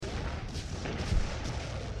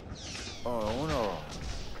Uno,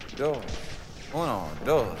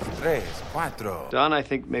 dos, tres, cuatro. Don, I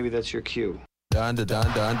think maybe that's your cue.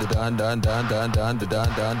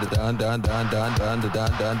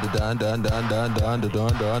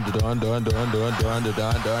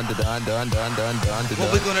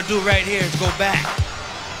 What we gonna do right here is go back.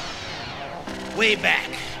 Way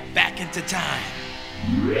back into time.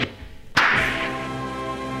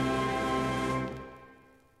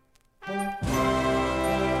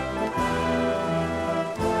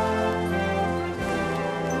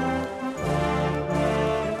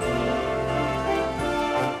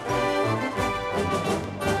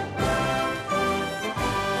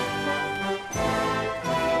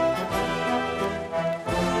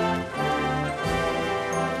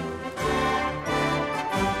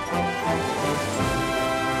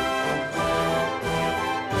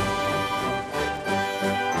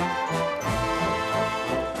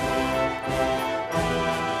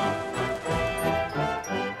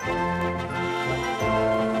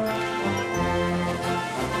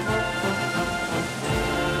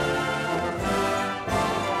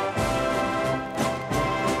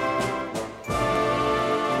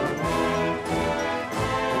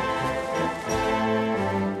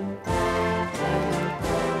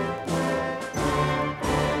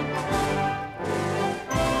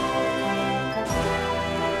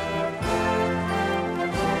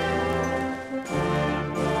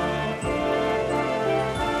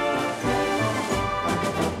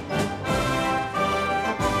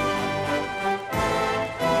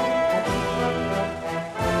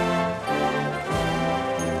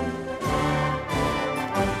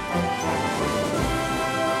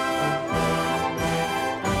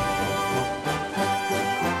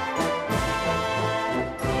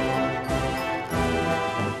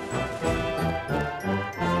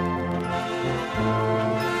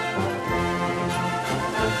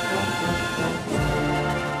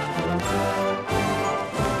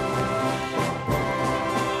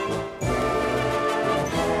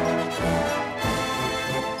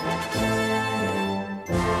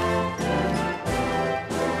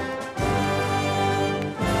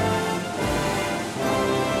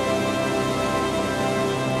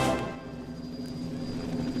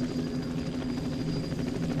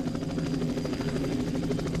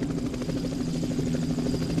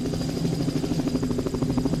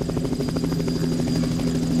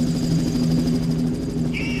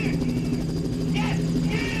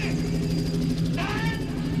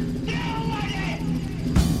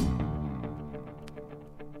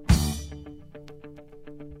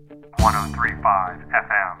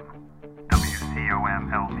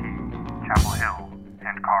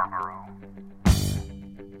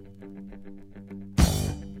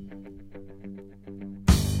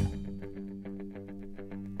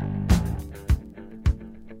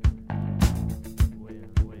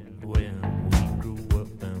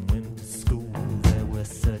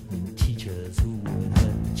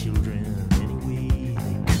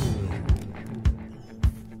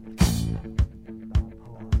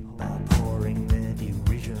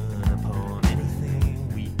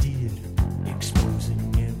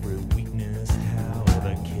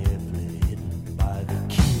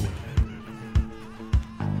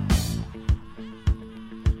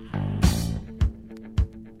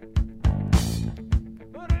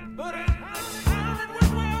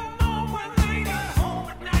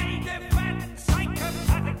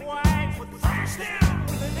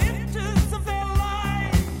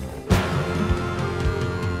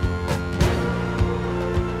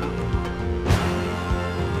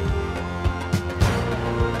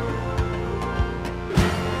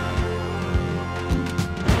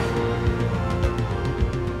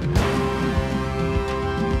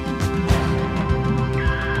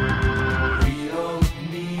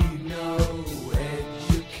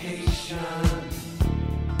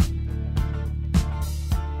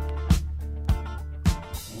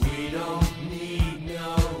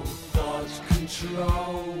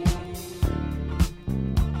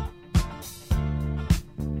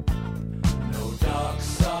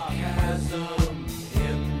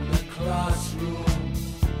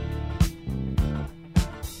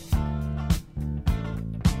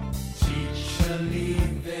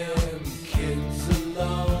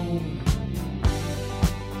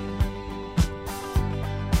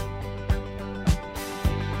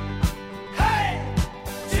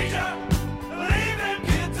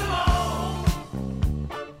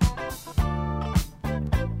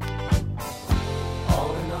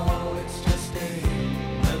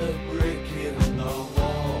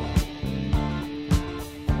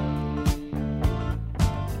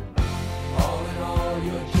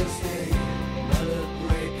 You're just another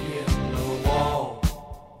brick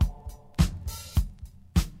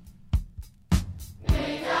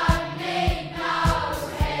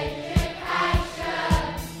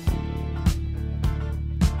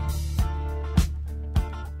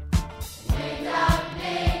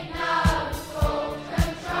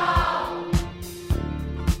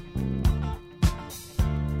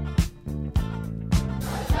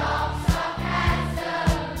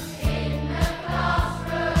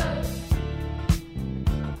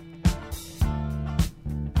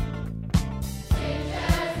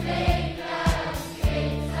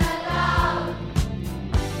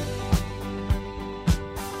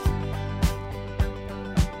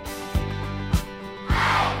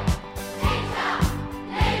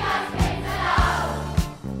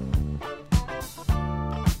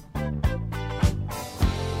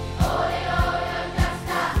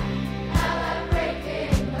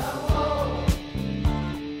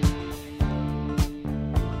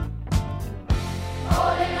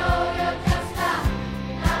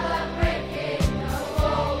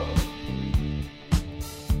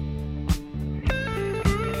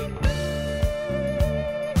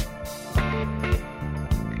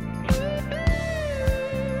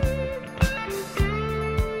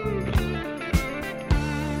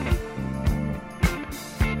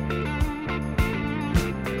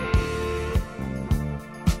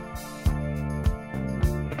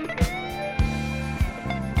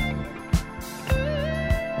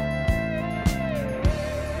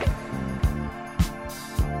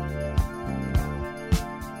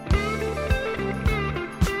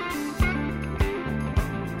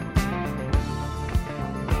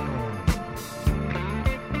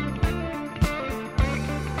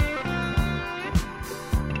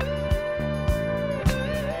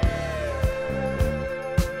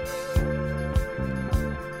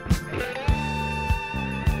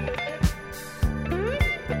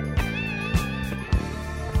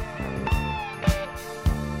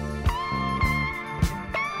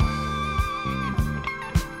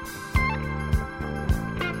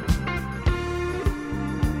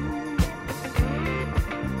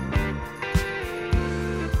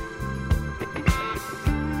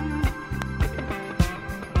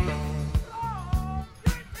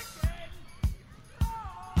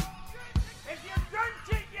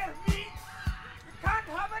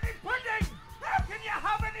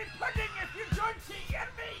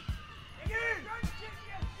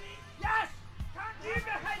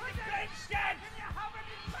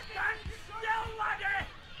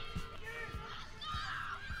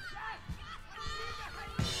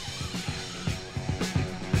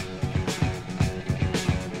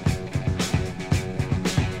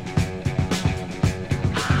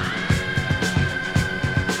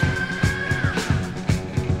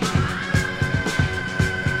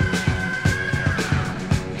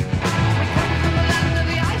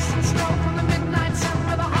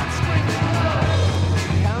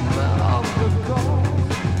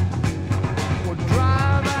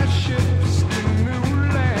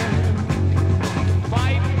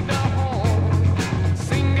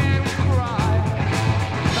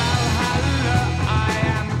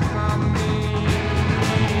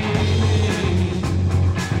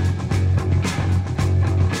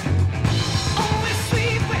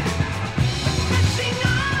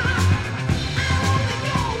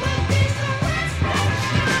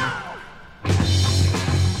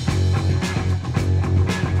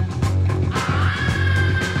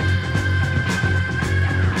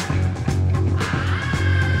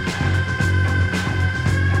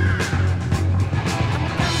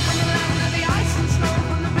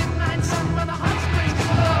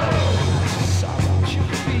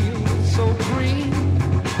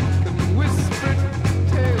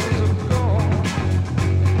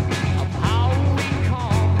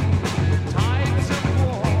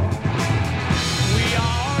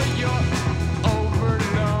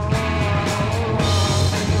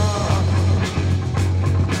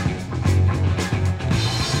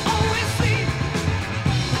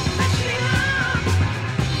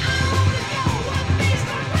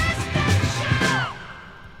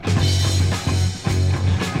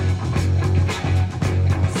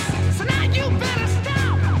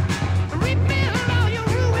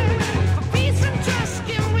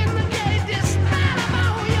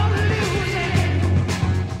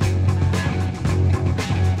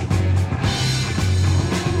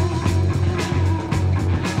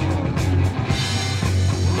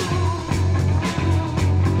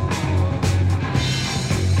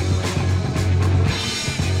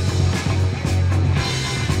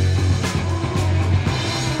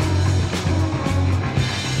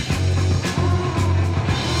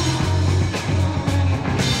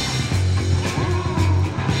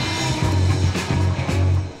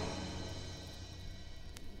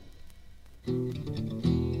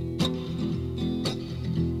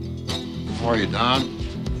Don.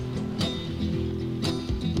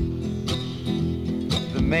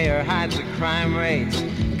 The mayor hides the crime rates.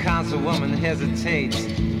 Councilwoman hesitates.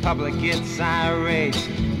 Public gets irate,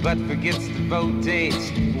 but forgets to vote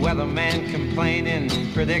dates. Weatherman complaining.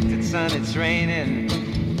 Predicted sun, it's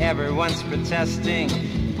raining. Everyone's protesting.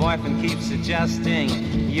 Boyfriend keeps suggesting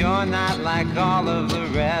you're not like all of the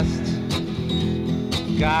rest.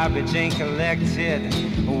 Garbage ain't collected.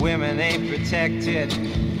 Women ain't protected.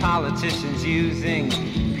 Politicians using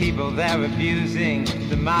people they're abusing.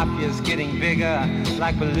 The mafia's getting bigger,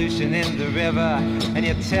 like pollution in the river. And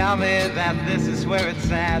you tell me that this is where it's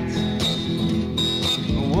at.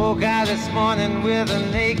 Woke out this morning with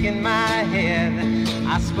an ache in my head.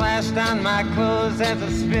 I splashed on my clothes as I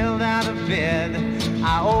spilled out of bed.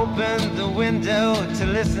 I opened the window to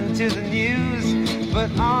listen to the news, but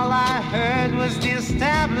all I heard was the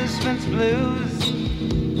establishment's blues.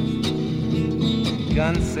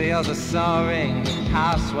 Gun sales are soaring,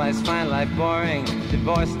 housewives find life boring,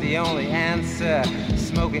 divorce the only answer,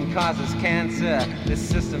 smoking causes cancer. This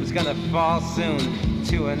system's gonna fall soon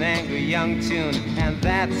to an angry young tune, and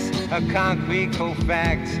that's a concrete cold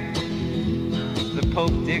fact. The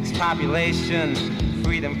Pope digs population,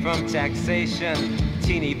 freedom from taxation.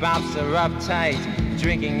 Teeny bops are uptight,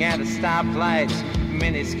 drinking at a stoplight.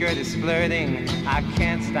 Miniskirt is flirting, I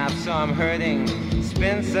can't stop so I'm hurting.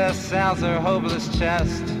 Spencer sells her hopeless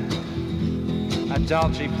chest.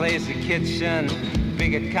 Adultery plays the kitchen,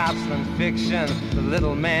 bigot cops than fiction. The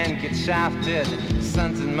little man gets shafted,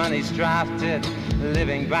 sons and money's drafted.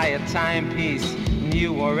 Living by a timepiece,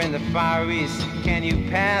 new or in the Far East. Can you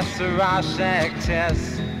pass a Rorschach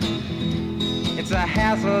test? It's a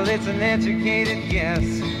hassle, it's an educated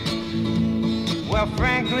guess. Well,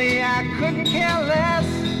 frankly, I couldn't care less.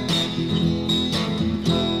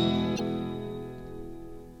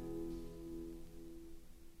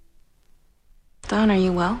 Don, are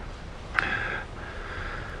you well?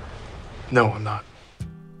 No, I'm not.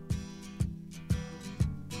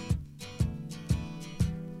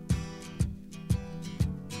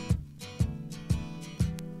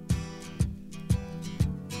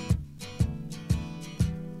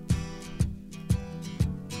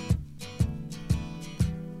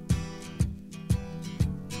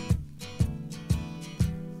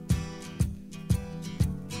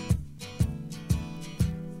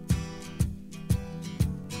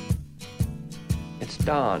 It's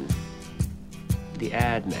Don, the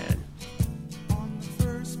ad man. On the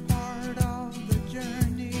first part of the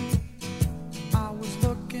journey, I was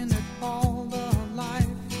looking at all the life.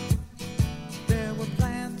 There were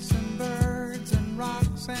plants and birds and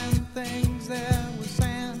rocks and things. There was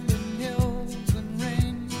sand and hills and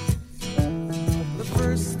rain. The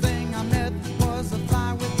first thing I met was a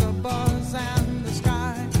fly with a buzz and the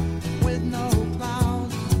sky with no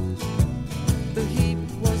clouds. The heat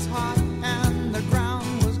was hot and the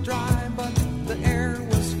ground was dry, but the air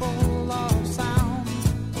was full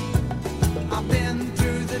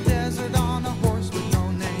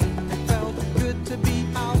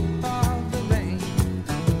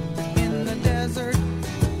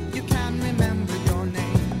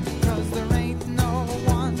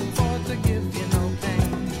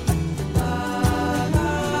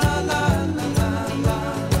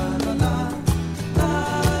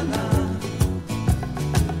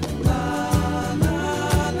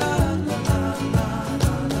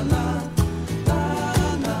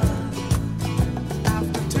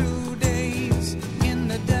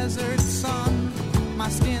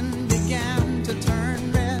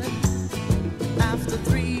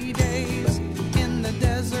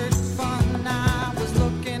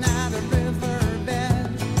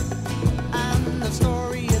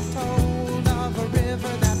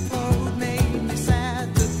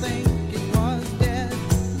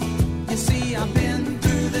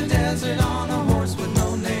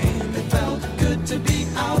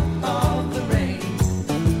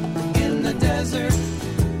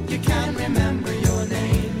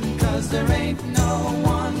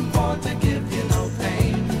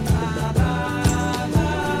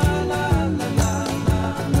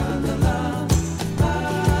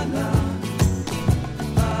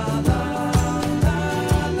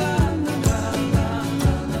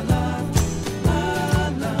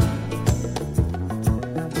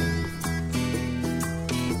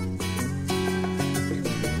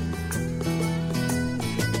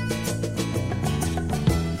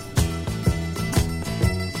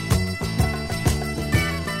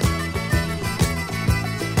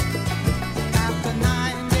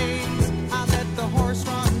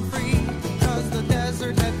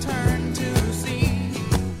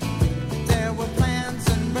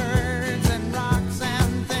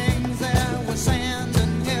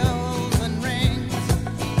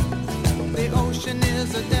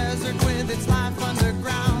There's a desert with its life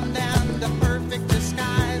underground and a perfect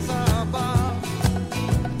disguise above.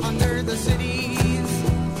 Under the cities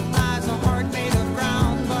lies a heart made of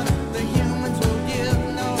ground, but the humans will give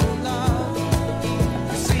no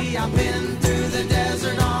love. You see, I've been through the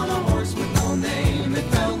desert on a horse with no name. It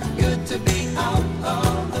felt good to be out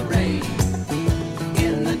of the rain.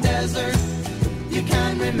 In the desert, you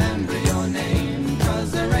can remember your name,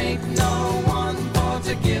 'cause there ain't no one for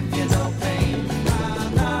to give you no pain. La,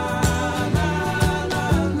 la, la, la,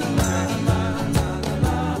 la, la, la, la, la,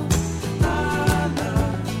 la, la, la, la,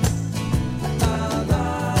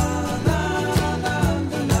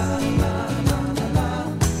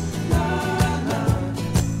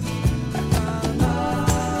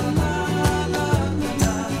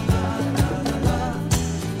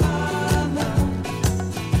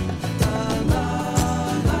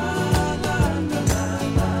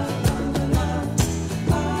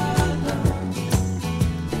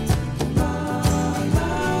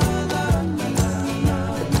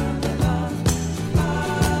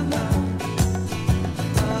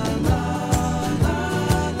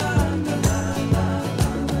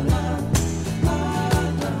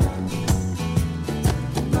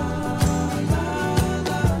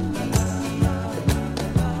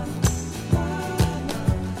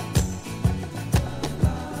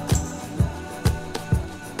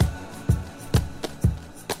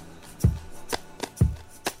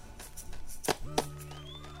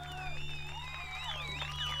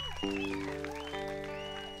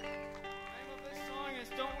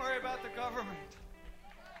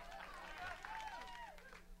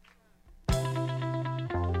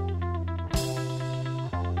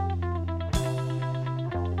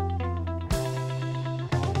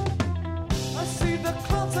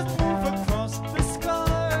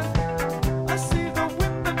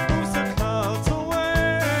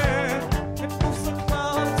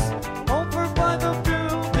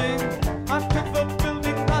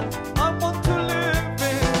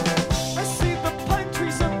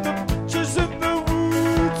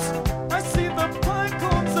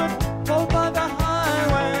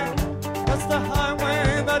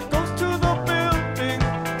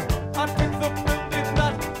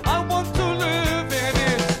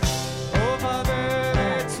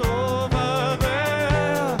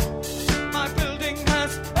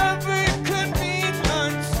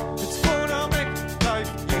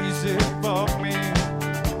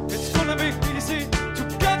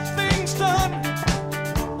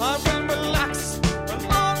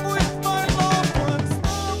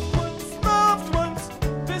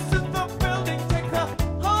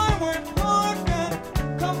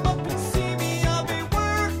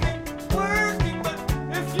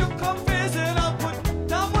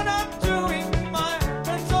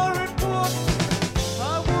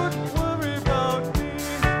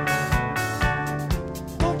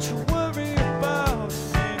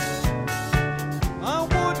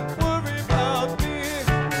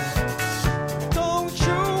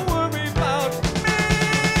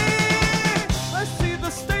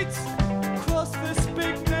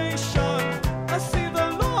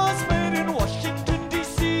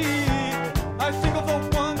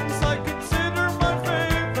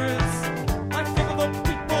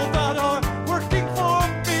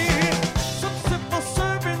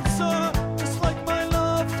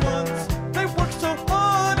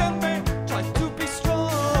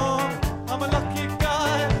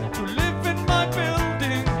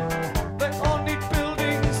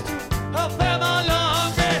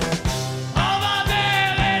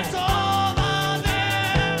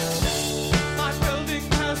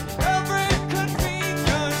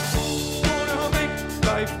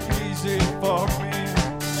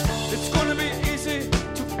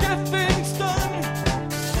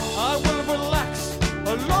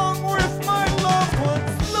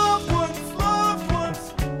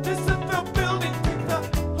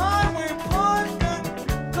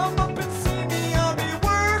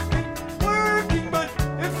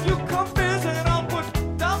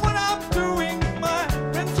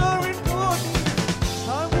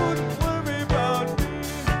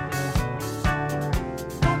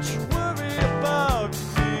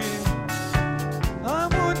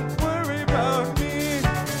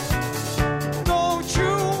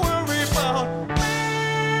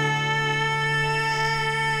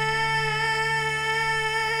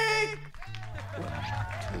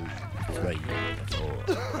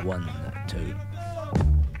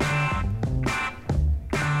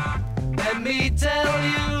 me tell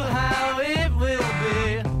you how it will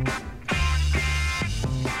be.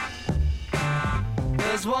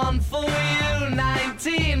 There's one for you,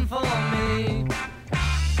 19 for me.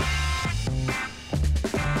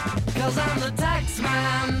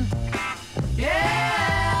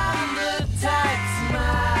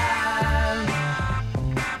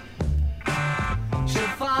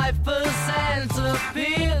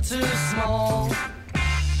 appear too small.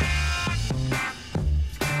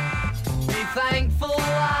 Be thankful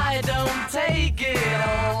I don't take it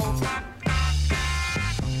all.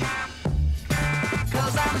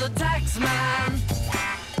 'Cause I'm the tax man.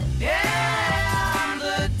 Yeah, I'm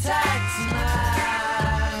the tax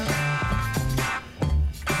man.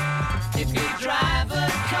 If you drive a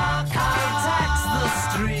car, I'll tax the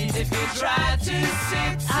street. If you try to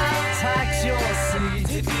sit, I'll tax your seat.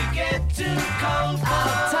 If you get too cold,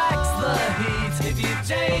 I'll tax the heat. If you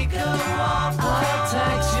take a walk, I'll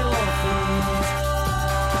tax your food.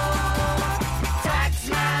 Tax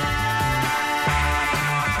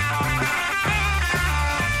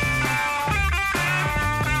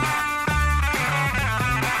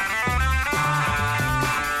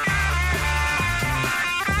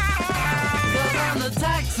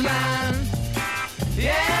man.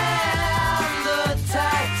 Yeah, I'm the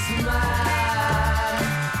tax man.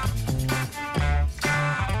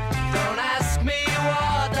 Don't ask me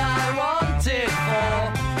what I want it for.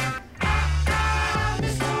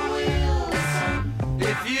 Mr. Wilson.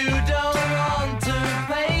 If you don't want to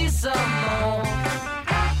pay some more.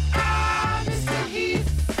 Mr. Heath.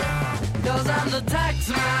 'Cause I'm the tax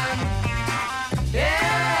man.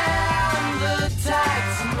 Yeah, I'm the tax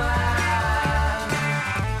man.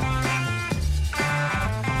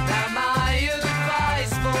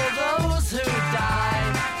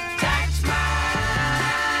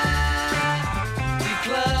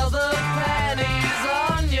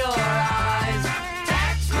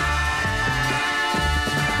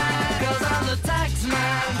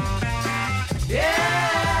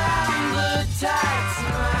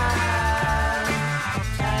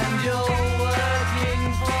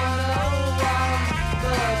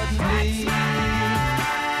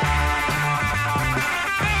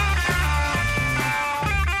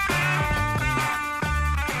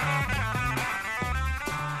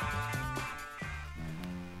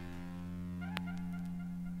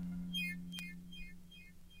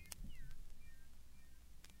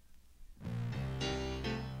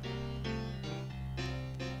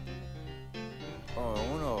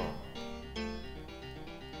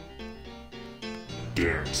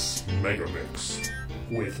 Dance Megamix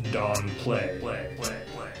with Don Play.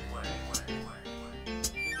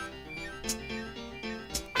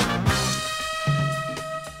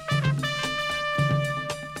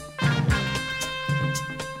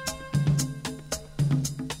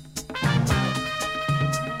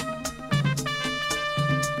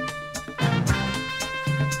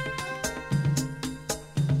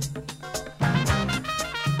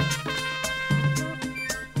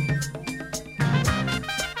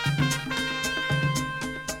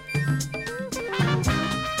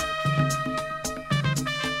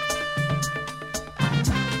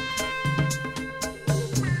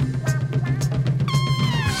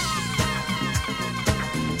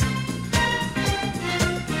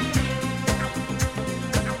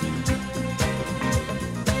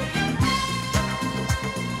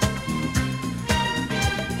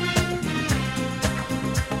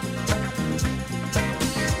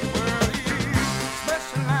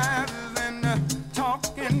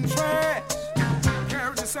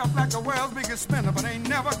 Like the world's biggest spender, but ain't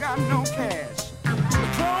never got no cash. The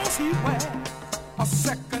clothes he wears are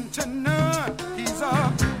second to none. He's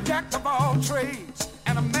a jack of all trades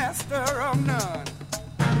and a master of none.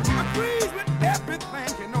 Agrees with everything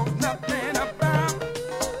he knows nothing about,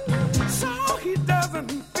 so he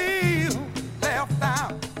doesn't feel left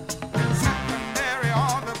out. Secondary,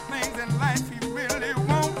 all the things in life he really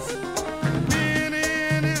wants. Being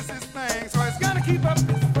in is his thing, so he's gonna keep up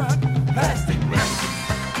his front. Plastic man.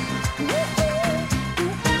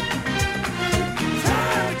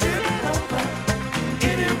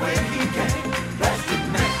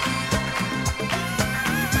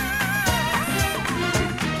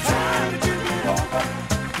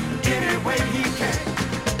 Way he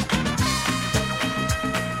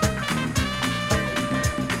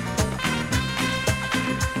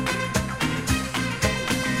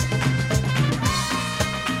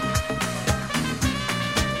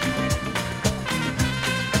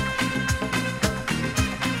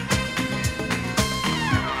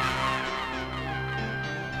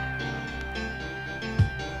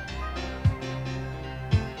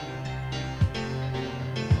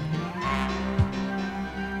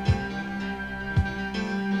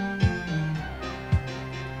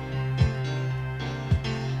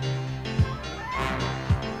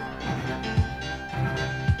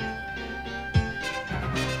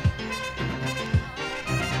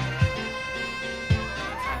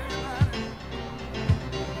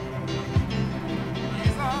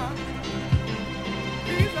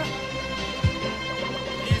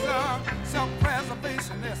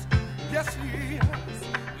happiness. Yes, he is.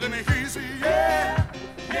 Let me hear you say, yeah,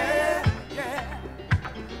 yeah, yeah.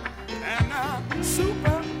 And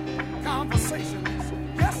super conversations.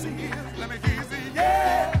 Yes, he is. Let me hear you say,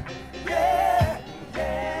 yeah, yeah,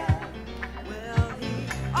 yeah. Well, he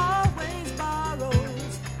always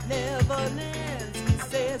borrows, never lends. He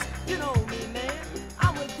says, you know me, man,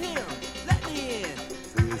 I'm with him. Let me in.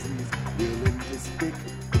 Says he's willing to stick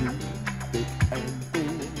through thick and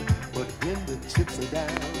thin, but when the chips are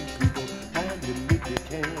down, people find him if you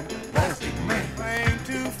can. Plastic man. Claim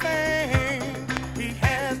to fame, he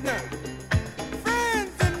has none.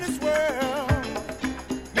 Friends in this world,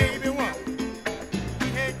 maybe one. He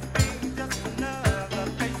hates being just another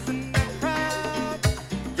face in the crowd,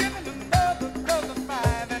 giving another brother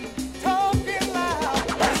five and talking loud.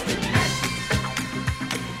 Plastic man.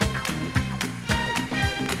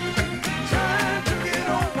 Trying to get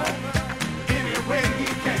over any way he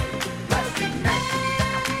can. Plastic man.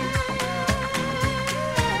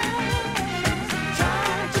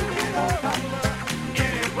 Trying to get over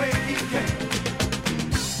any way he can.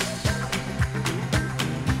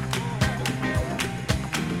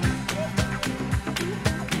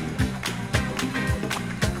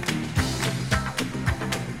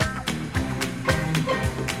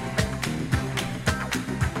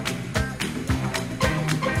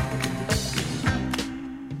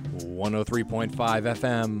 .5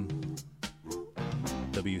 FM,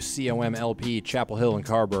 WCOM LP, Chapel Hill and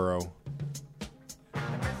Carborough.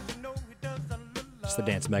 It's the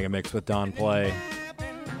Dance Mega Mix with Don Play.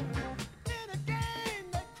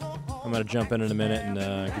 I'm going to jump in a minute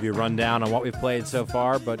and give you a rundown on what we've played so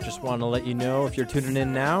far, but just want to let you know, if you're tuning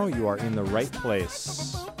in now, you are in the right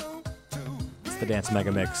place. It's the Dance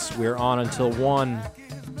Mega Mix. We're on until 1,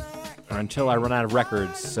 or until I run out of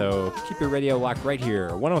records, so keep your radio locked right here.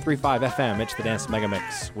 103.5 FM, it's the Dance Mega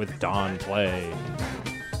Mix with Don Play.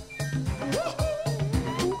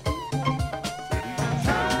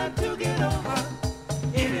 Trying to get over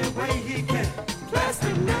any way he can.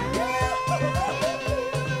 Plastic man.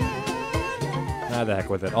 Ah, the heck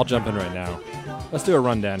with it. I'll jump in right now. Let's do a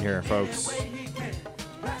rundown here, folks.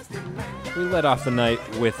 We led off the night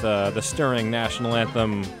with the stirring national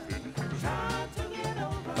anthem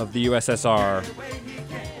of the USSR,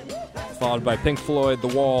 followed by Pink Floyd, The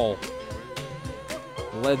Wall,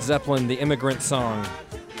 Led Zeppelin, The Immigrant Song,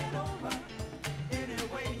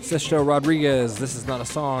 Sisto Rodriguez, This Is Not a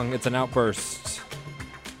Song, It's an Outburst,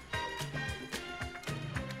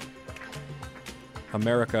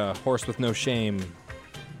 America, Horse with No Shame.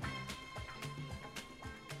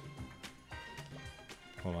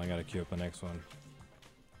 Hold on, I gotta queue up the next one.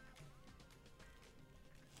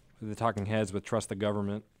 The Talking Heads with Trust the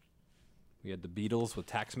Government. We had the Beatles with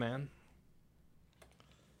Taxman.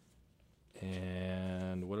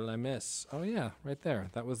 And what did I miss? Oh yeah, right there.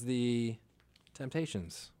 That was the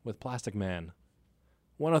Temptations with Plastic Man.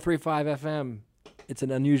 103.5 FM. It's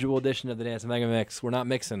an unusual edition of the Dance Mega Mix. We're not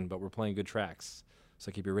mixing, but we're playing good tracks.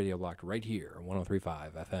 So keep your radio locked right here on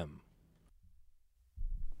 103.5 FM.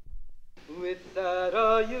 Which side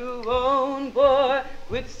are you on, boy?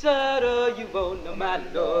 Which side are you on, oh my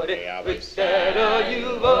lordy? Which side are you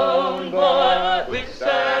on, boy? Which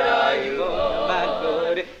side are you on, oh my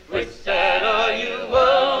lordy? Which side are you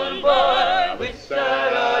on, boy? Which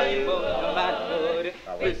side are you on, oh my lordy?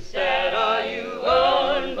 Which side are you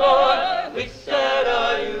on, boy? Which side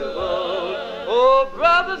are you on? Oh,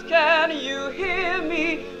 brothers, can you hear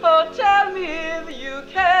me? Oh, tell me if you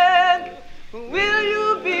can. Will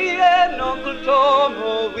you be an Uncle Tom,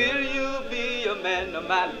 or will you be a man of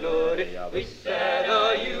my lordy? Which side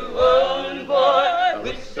are you on, boy?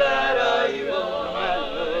 Which side are you on, my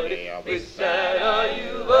lordy? Which side are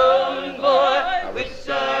you on, boy? Which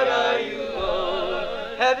side are you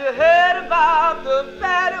on? Have you heard about the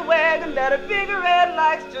paddy wagon that a big red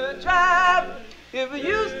likes to drive? If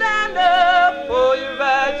you stand up for your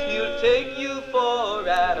rights, he'll take you for a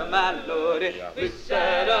ride, my lordy. Which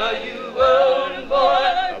side are you on,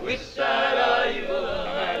 boy? Which side are you on,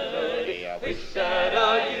 my lordy? Which side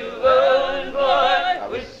are you on, boy?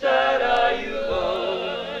 Which side are you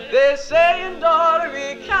on? They say in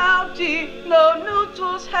Dollery County, no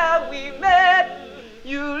neutrals have we met.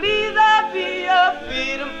 You'll either be a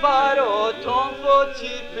freedom fighter or torn for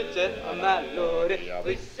cheap pretend, my lordy.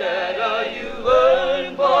 Which side are you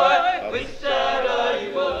on, boy? Which side are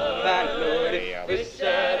you on, my lordy? Which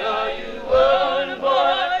side are you on,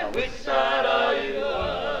 boy? Which side are you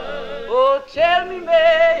on? Oh, tell me,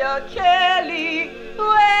 Mayor Kelly,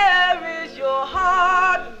 where is your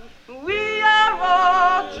heart? We are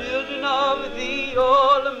all children of the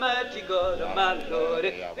Almighty God, my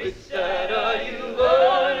lordy. Which side are you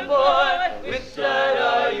on, boy? Which side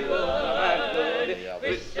are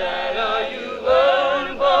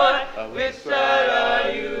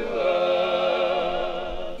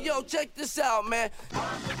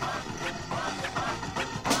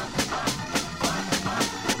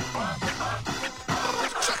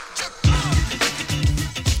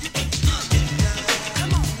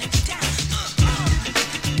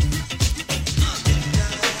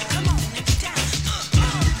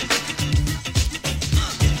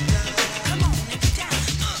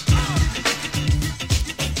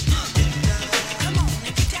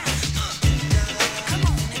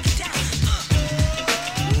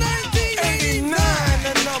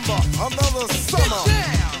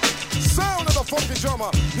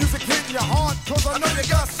drummer. Music hitting your heart, cause I know you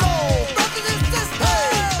got soul.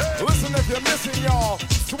 Hey, listen if you're missing, y'all.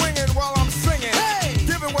 Swinging while I'm singing. Hey,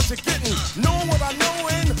 giving what you're getting. Knowing what I know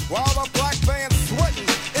in. While the black band's sweating.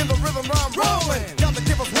 In the rhythm I'm rolling. Gotta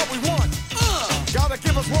give us what we want. Gotta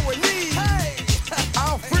give us what we need. Hey,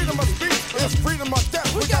 our freedom of speech is freedom of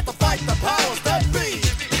death. We got to fight the powers that be.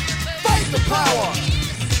 Fight the power.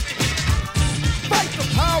 Fight the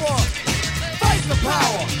power. Fight the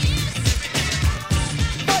power.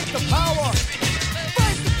 Fight the power.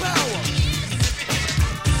 Fight the power.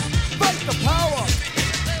 Fight the power.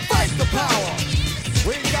 Fight the power.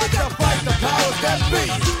 We got to fight the powers that be.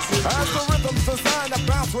 As the rhythm's designed to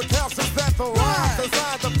bounce with calcium that the rhymes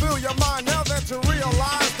designed to fill your mind. Now that you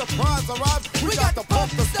realize the prize arrives, we got to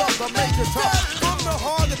pump the stuff to make it tough. From the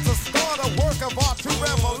heart, it's a start, a work of art to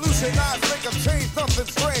revolutionize, make a change, something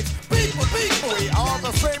strange. People, we are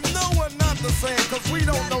the same. No, we're not the same, cause we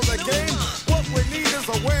don't know the game. What we need is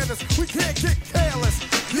awareness. We can't get careless.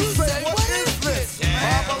 You say, what is this?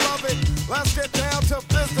 My beloved, let's get down to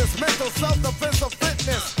business. Mental self-defense of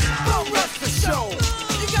fitness. Don't rush the show.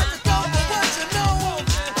 You got to go for what you know.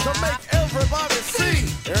 To make everybody see.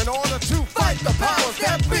 In order to fight the powers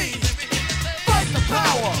that be. Fight the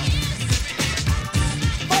power.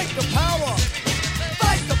 Fight the power.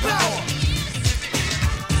 Fight the power.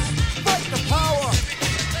 Fight the power.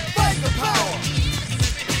 Fight the power.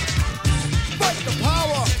 Fight the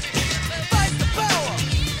power. Fight the power.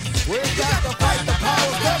 We got to fight the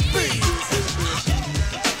powers that be.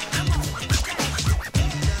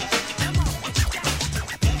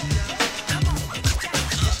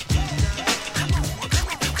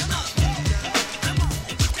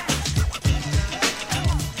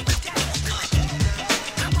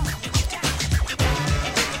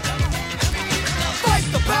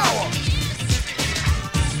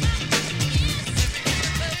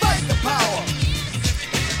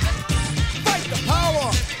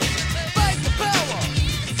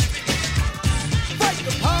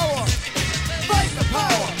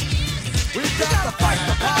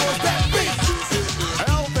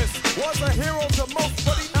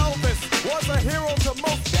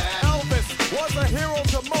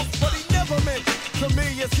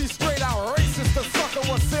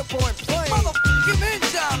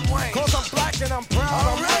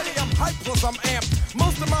 I'm amped.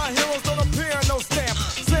 Most of my heroes don't appear in no stamp.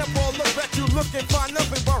 Sample look back, you looking, find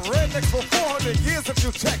nothing but rednecks for 400 years if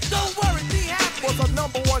you check. Don't worry, be happy. Was a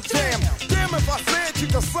 #1 jam. Damn if I said you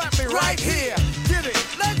could slap me right here. Get it?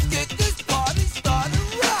 Let's get this party started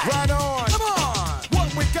right. Right on. Come on. What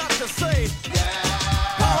we got to say?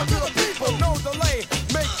 Power to the people, no delay.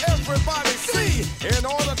 Make everybody see. In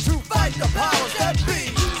order to fight the powers that be.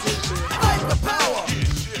 Fight the power.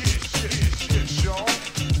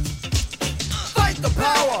 The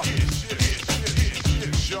power.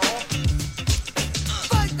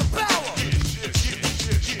 Fight the power.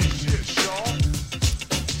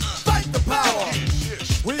 Fight the power.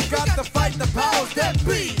 We got to fight the powers that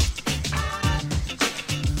be.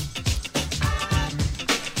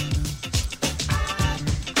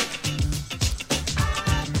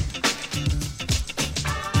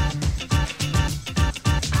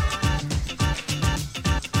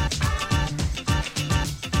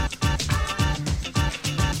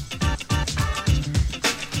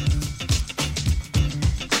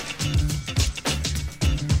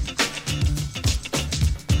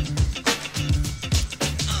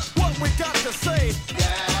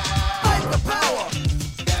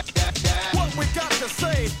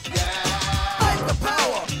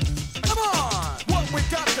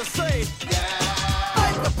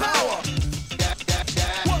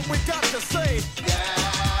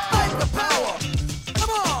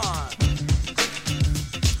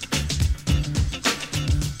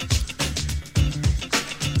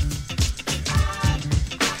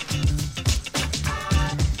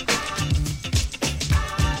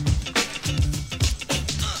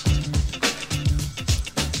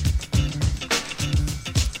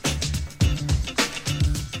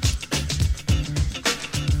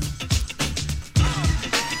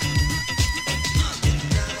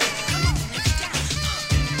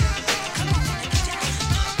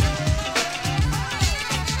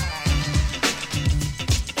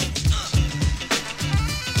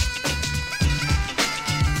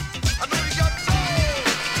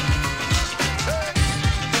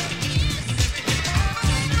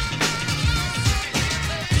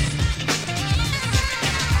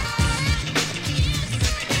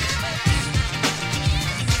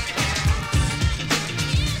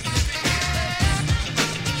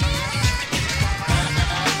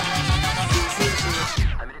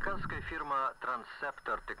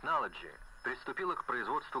 Transceptor Technology приступила к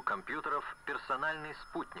производству компьютеров «Персональный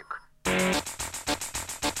спутник».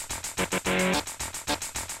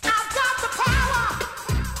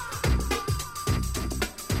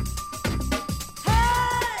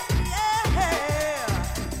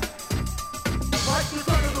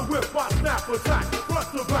 Attack,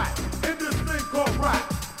 front to back, in this thing called rap.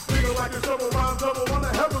 Feel like a shovel rhyme double on a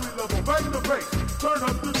heavily level. Bang the bass, turn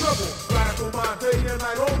up the treble. Radical mind day and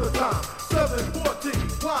night all the time. 714,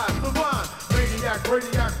 flies the line. Maniac,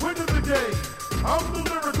 radiac, winning the game. I'm the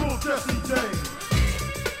lyrical Jesse James.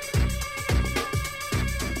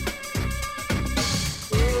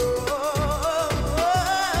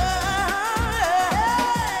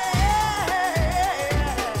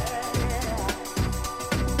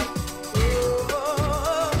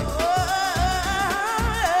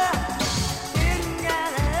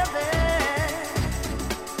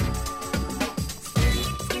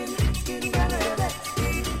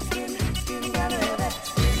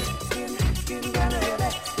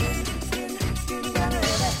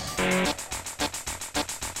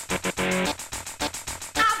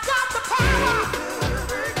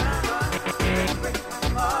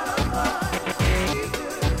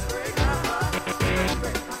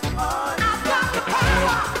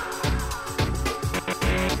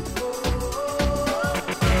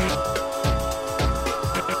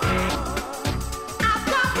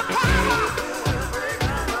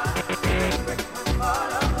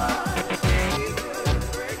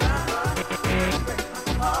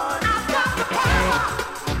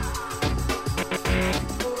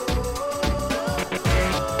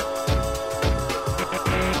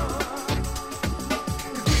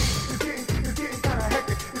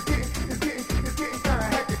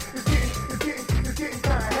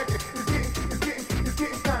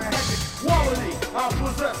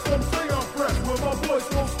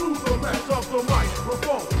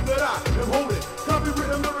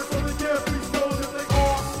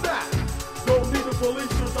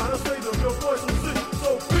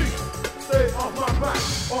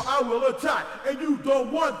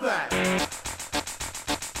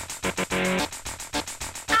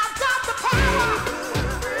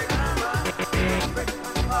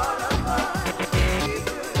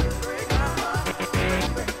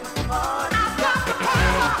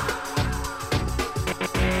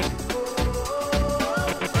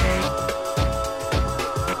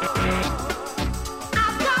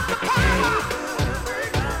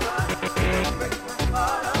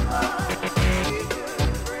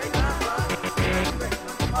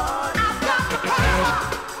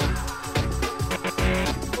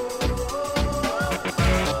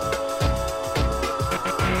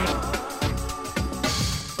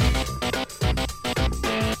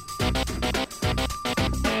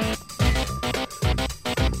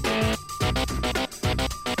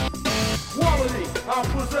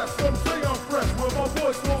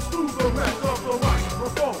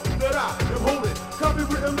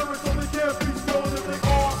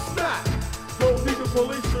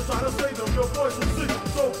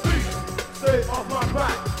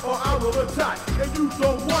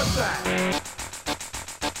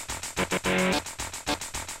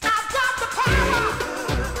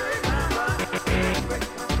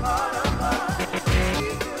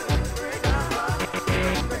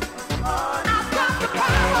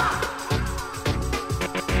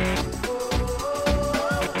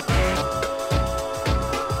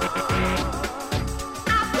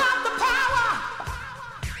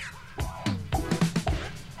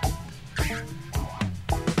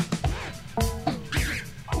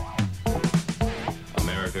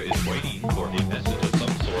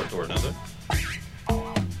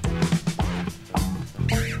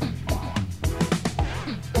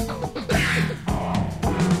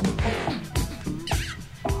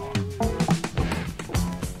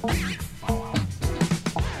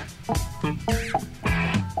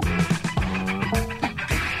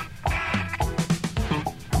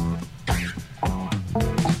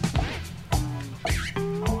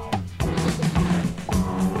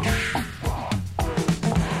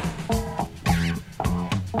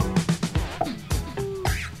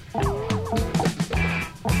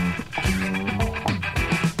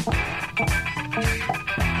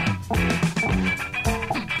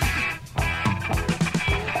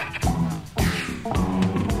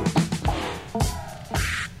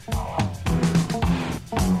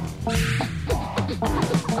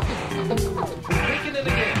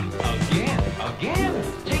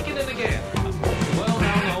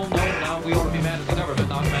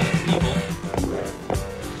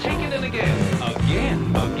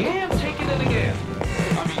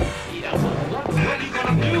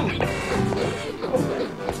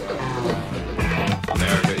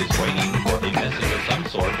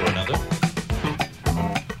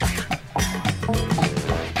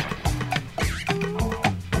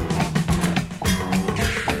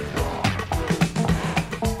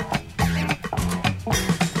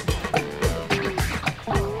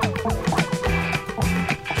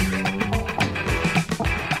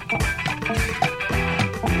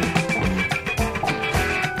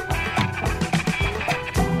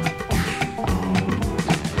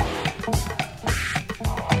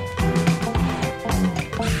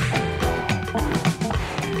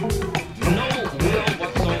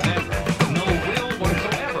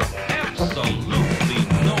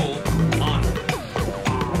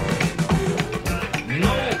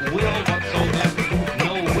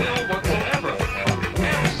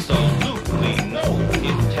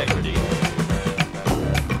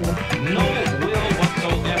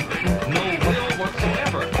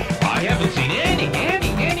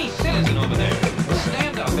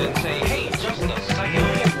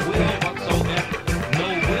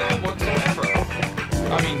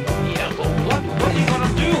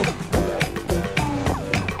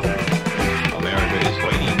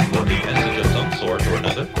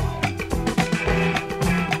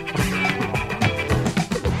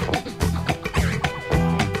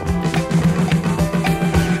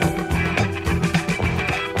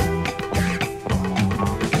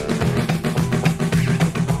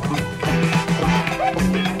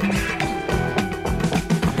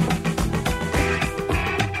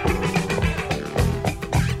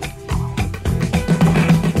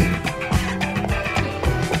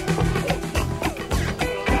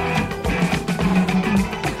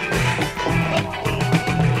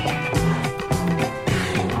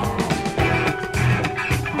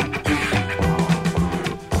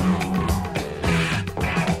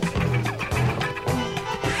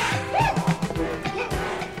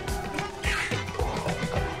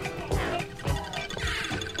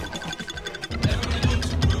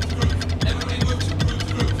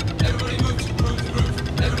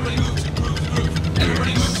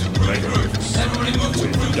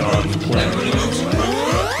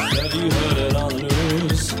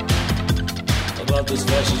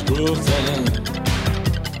 groove thing.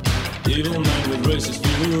 Evil men with racist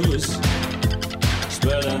views,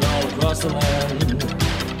 spreading all across the land.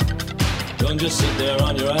 Don't just sit there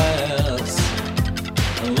on your ass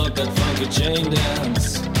and look that funky chain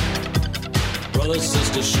dance. Brothers,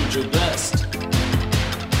 sisters, shoot your best.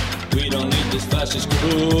 We don't need this fascist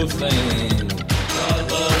groove thing.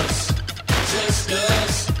 Brothers,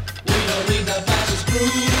 sisters, we don't need that fascist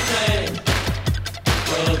groove thing.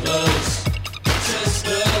 Brothers,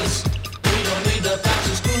 sisters, we don't need that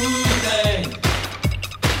fascist groove thing.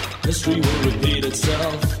 History will repeat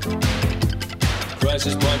itself.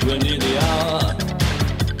 Crisis point, we're near the hour.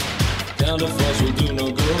 Counterforce will do no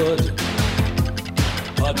good.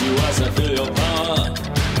 Hot US, I feel your power.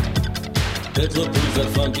 Hitler proves that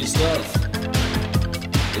funky stuff.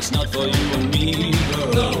 It's not for you and me,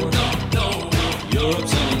 girl. No, no, no, no.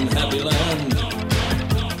 Europe's an unhappy land.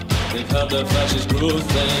 They've had their fascist groove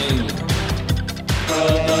thing.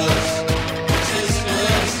 Brothers,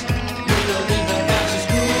 sisters, we don't need that fascist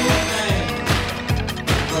groove thing.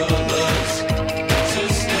 Brothers,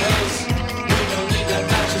 sisters, we don't need that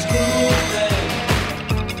fascist groove thing.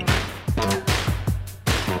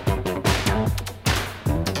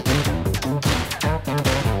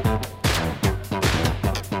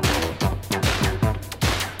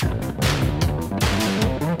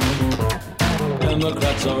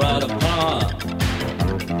 Democrats are out of power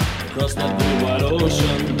across that blue wide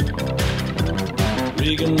ocean.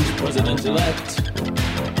 Reagan's president-elect,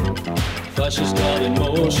 fascist God in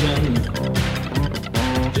motion.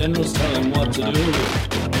 Generals tell him what to do.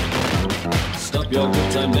 Stop your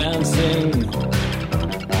good time dancing.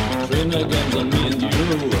 Train their guns on me and you.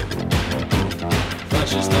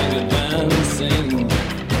 Fascist thing advancing.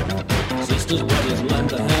 Sisters, brothers,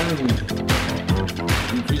 lend a hand.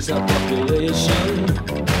 Increase our population.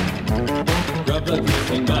 Grab that blue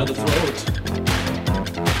thing by the throat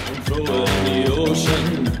and throw it in the ocean.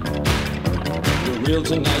 You're real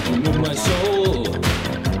tonight, you move my soul.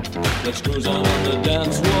 Let's cruise on the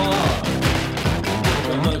dance floor.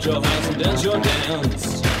 Come out your hands and dance your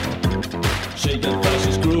dance. Shake that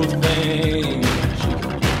fascist groove thing.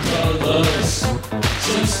 Brothers,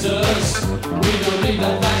 sisters, we don't need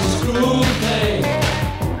that fascist groove thing.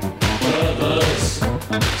 Brothers,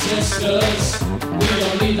 sisters, we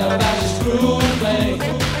don't need a fascist groove thing.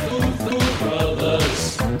 Brothers,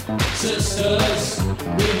 sisters,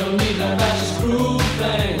 we don't need a fascist groove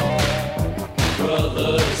thing.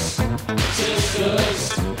 Brothers, sisters,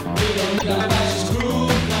 we don't need a fascist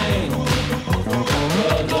groove thing.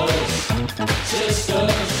 Brothers,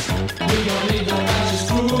 sisters, we don't need a fascist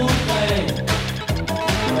groove thing.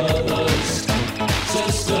 Brothers,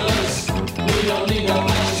 sisters, we don't need a fascist groove thing. Brothers, sisters, we don't need a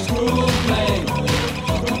fascist groove thing.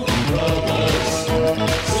 Brothers,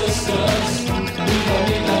 sisters, we don't need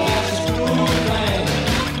a fascist groove thing.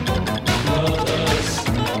 Brothers,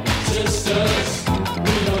 sisters,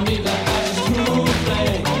 we don't need a fascist groove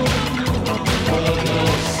thing. Brothers,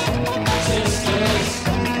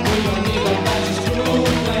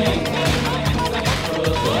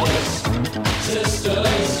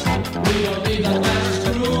 sisters, we don't need a fascist groove thing. Brothers, sisters, we don't need a fascist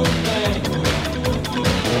groove thing.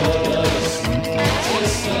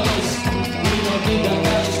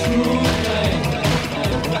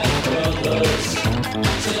 Brothers,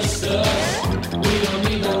 sisters, we don't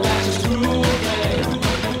need a fascist groove thing.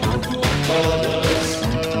 Brothers,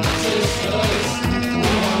 sisters,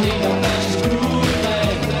 we don't need a fascist groove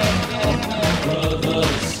thing.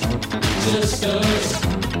 Brothers, sisters,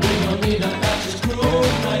 we don't need a fascist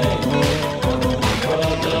groove thing.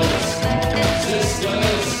 Brothers,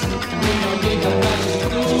 sisters, we don't need a fascist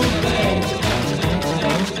groove thing.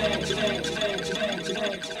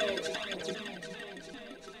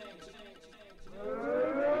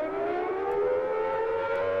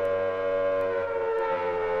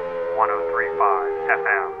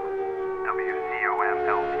 FM,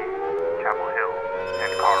 WCOM-LP, Chapel Hill,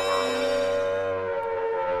 and Carver.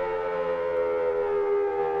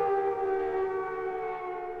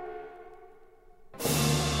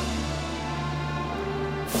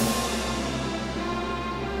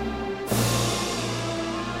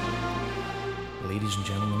 Ladies and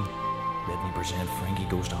gentlemen, let me present Frankie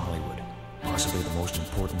Goes to Hollywood, possibly the most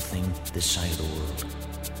important thing this side of the world.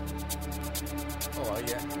 Oh,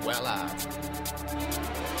 yeah. Well,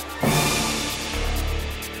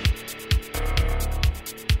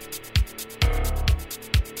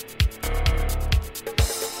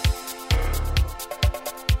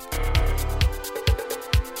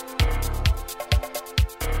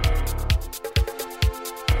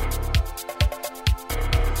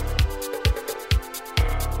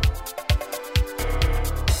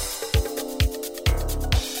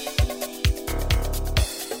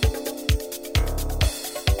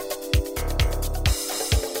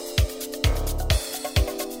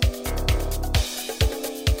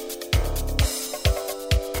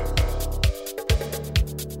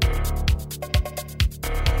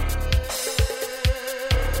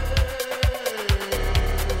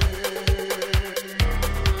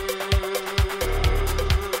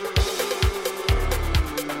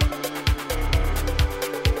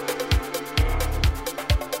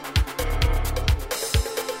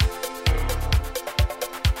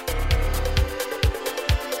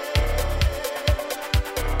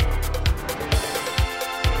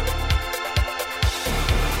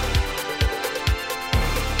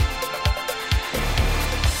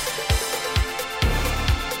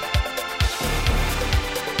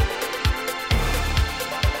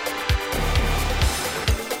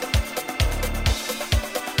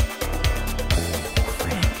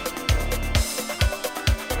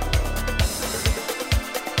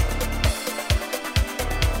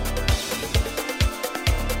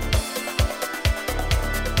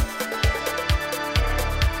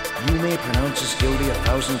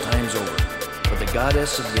 the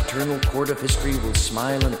goddess of the eternal court of history will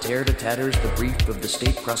smile and tear to tatters the brief of the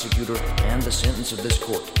state prosecutor and the sentence of this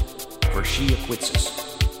court, for she acquits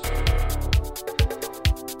us.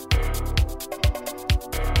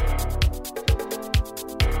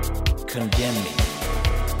 Condemn me.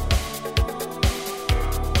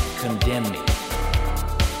 Condemn me.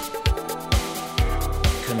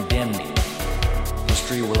 Condemn me.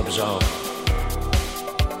 History will absolve.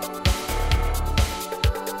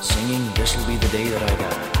 Singing, this'll be the day that I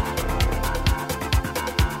die.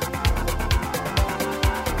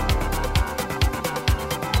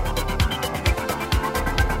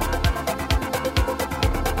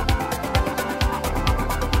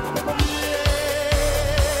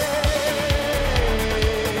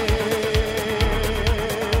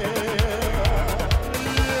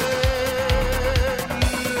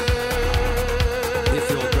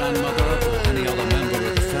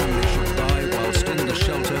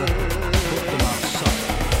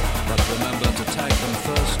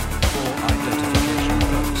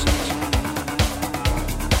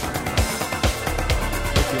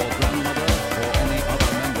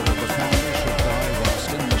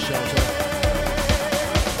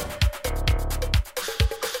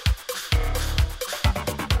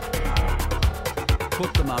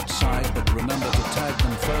 Put them outside, but remember to tag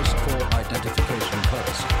them first for identification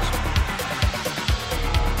purposes.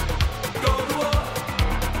 Go to work!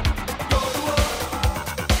 Go to work!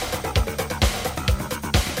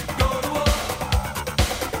 Go to work!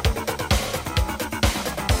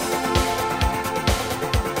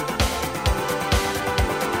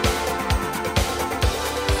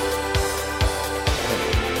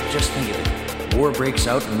 Just think of it. War breaks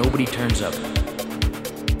out and nobody turns up.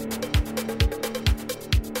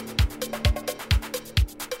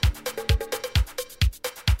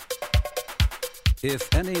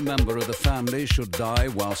 If any member of the family should die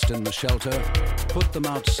whilst in the shelter, put them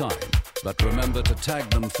outside, but remember to tag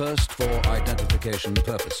them first for identification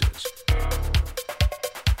purposes.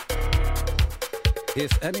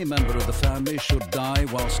 If any member of the family should die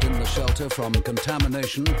whilst in the shelter from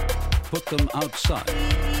contamination, put them outside,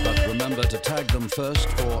 but remember to tag them first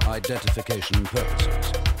for identification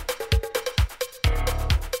purposes.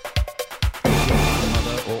 If your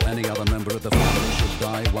grandmother or any other member of the family should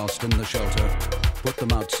die whilst in the shelter, put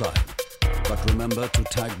them outside, but remember to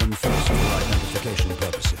tag them first for identification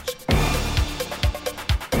purposes.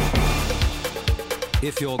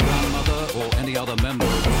 If your grandmother or any other member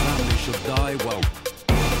of the family should die, well,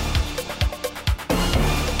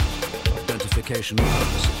 identification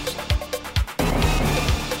purposes.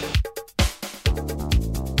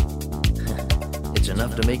 It's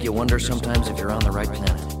enough to make you wonder sometimes if you're on the right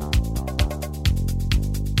planet.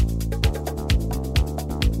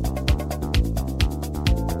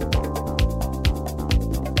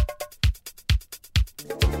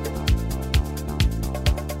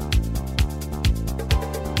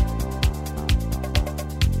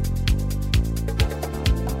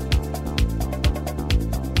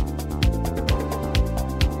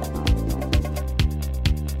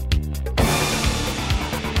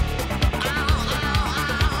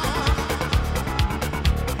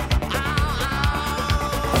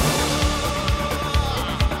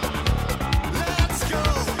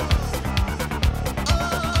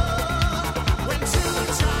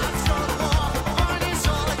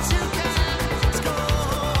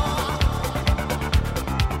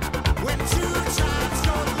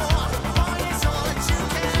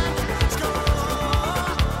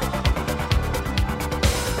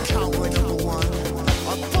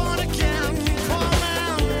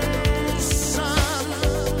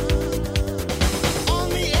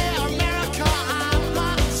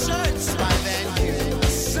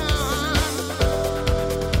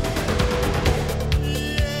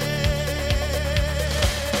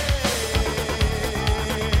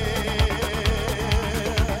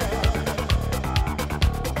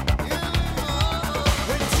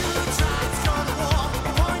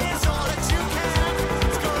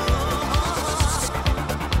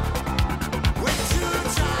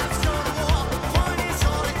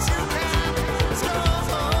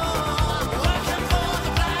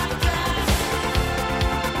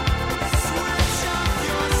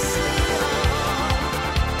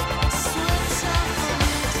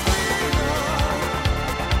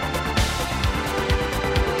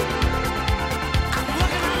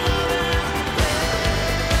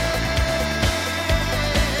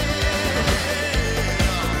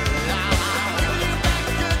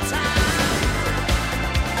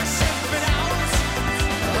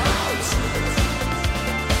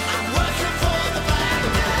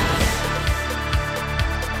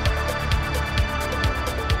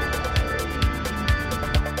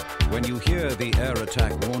 When you hear the air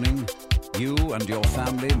attack warning, you and your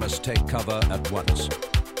family must take cover at once.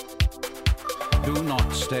 Do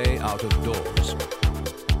not stay out of doors.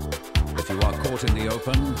 If you are caught in the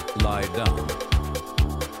open, lie down.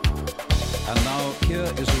 And now here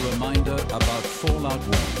is a reminder about fallout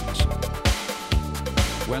warnings.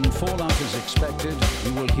 When fallout is expected,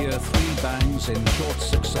 you will hear 3 bangs in short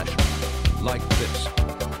succession, like this.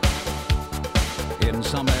 In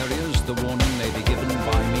some areas, the warning may be given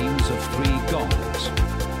by means of 3 gongs,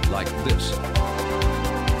 like this.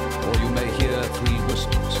 Or you may hear 3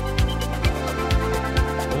 whistles.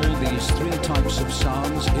 All these 3 types of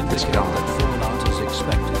sounds indicate that fallout is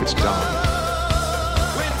expected. It's gone.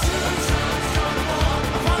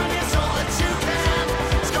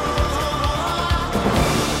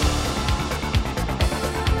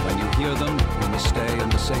 When you hear them, you must stay in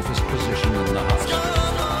the safest position in the house.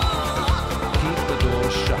 Keep the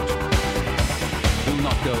doors shut. Do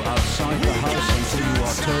not go outside the house until you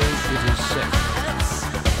are told it is safe.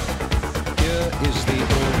 Here is the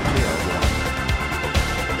all clear warning.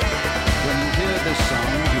 When you hear this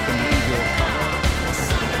sound, you can leave your cover.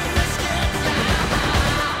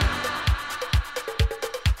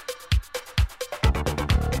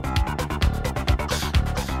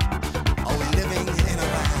 Are we living in a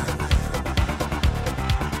land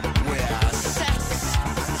where sex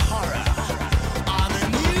and horror are the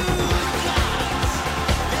new gods?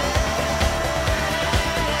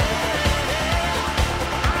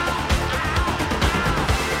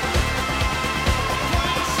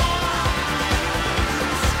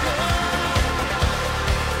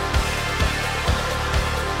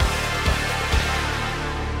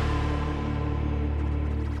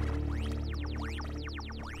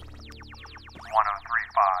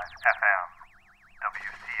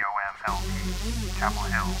 Chapel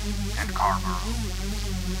Hill and Carrboro.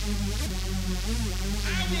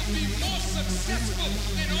 I will be more successful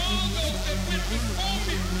than all those that went before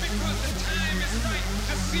me because the time is right,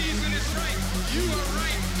 the season is right, you are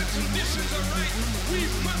right, the conditions are right. We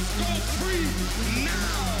must go free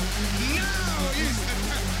now. Now is the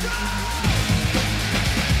time.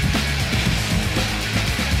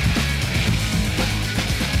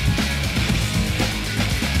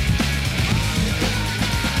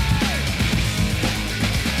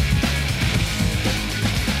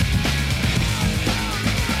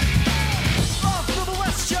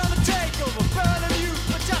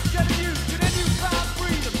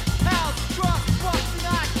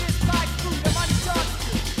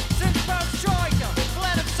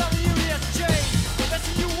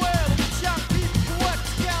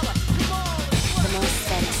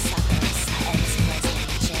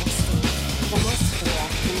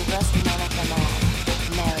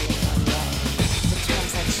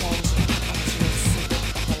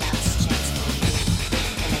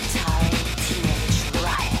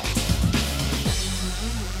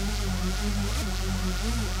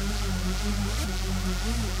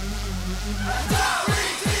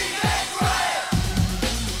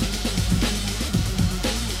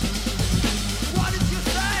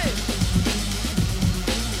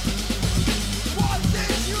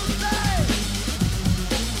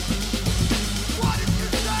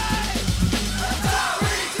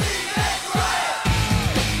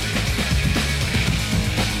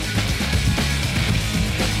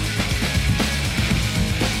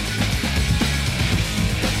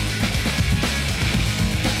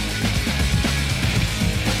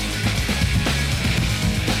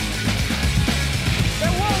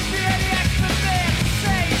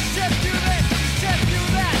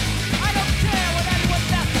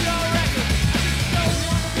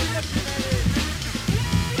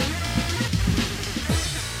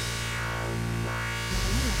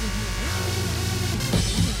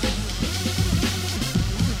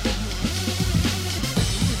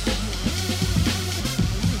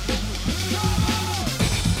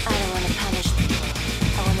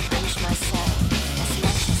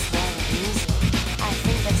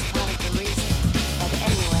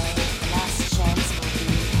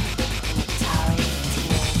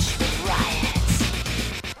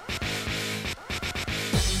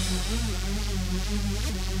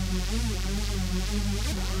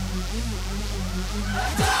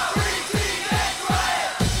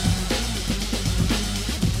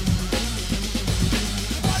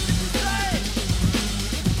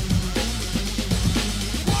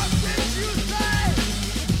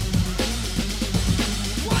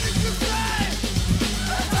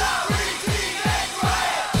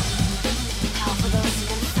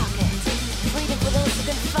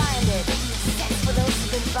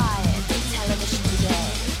 Television today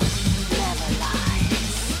never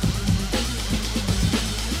lies.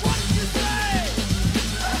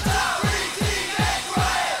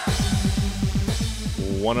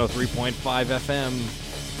 103.5 FM.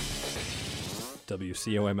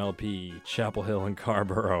 WCOMLP, Chapel Hill and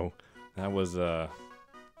Carborough. That was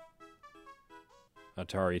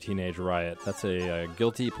Atari Teenage Riot. That's a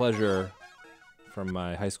guilty pleasure from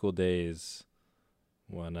my high school days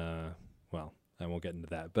when, well, I won't get into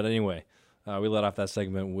that. But anyway, we let off that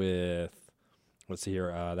segment with, let's see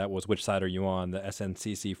here, that was Which Side Are You On? The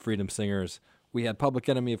SNCC Freedom Singers. We had Public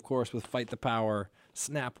Enemy, of course, with Fight the Power.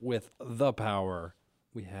 Snap with The Power.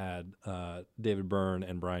 We had David Byrne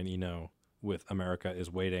and Brian Eno with America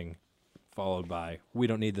is Waiting, followed by We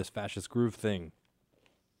Don't Need This Fascist Groove Thing,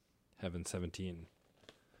 Heaven 17.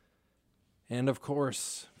 And of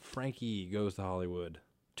course, Frankie Goes to Hollywood,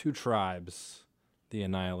 Two Tribes, The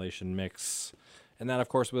Annihilation Mix. And that, of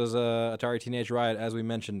course, was Atari Teenage Riot, as we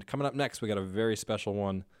mentioned. Coming up next, we got a very special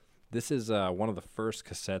one. This is one of the first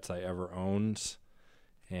cassettes I ever owned,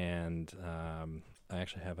 and I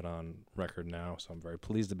actually have it on record now, so I'm very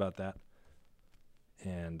pleased about that.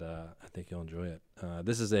 And I think you'll enjoy it.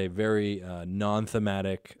 This is a very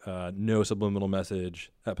non-thematic, no subliminal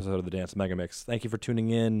message episode of the Dance Megamix. Thank you for tuning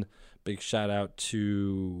in. Big shout out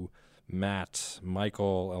to Matt,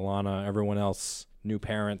 Michael, Alana, everyone else, new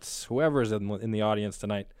parents, whoever's in the audience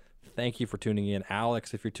tonight. Thank you for tuning in.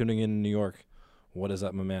 Alex, if you're tuning in New York, what is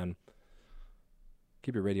up, my man?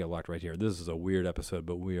 Keep your radio locked right here. This is a weird episode,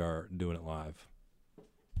 but we are doing it live.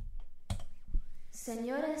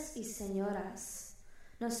 Señores y señoras,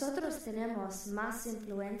 nosotros tenemos más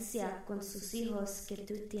influencia con sus hijos que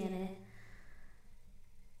tú tienes,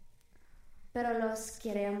 pero los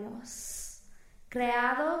queremos.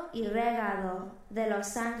 Creado y regado de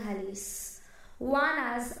Los Ángeles,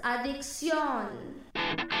 Juana's Adicción.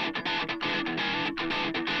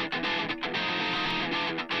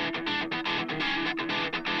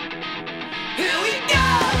 Here we go!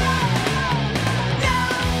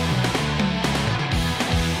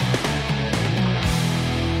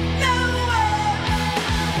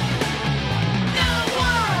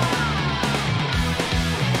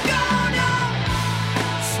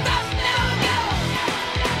 Stop now,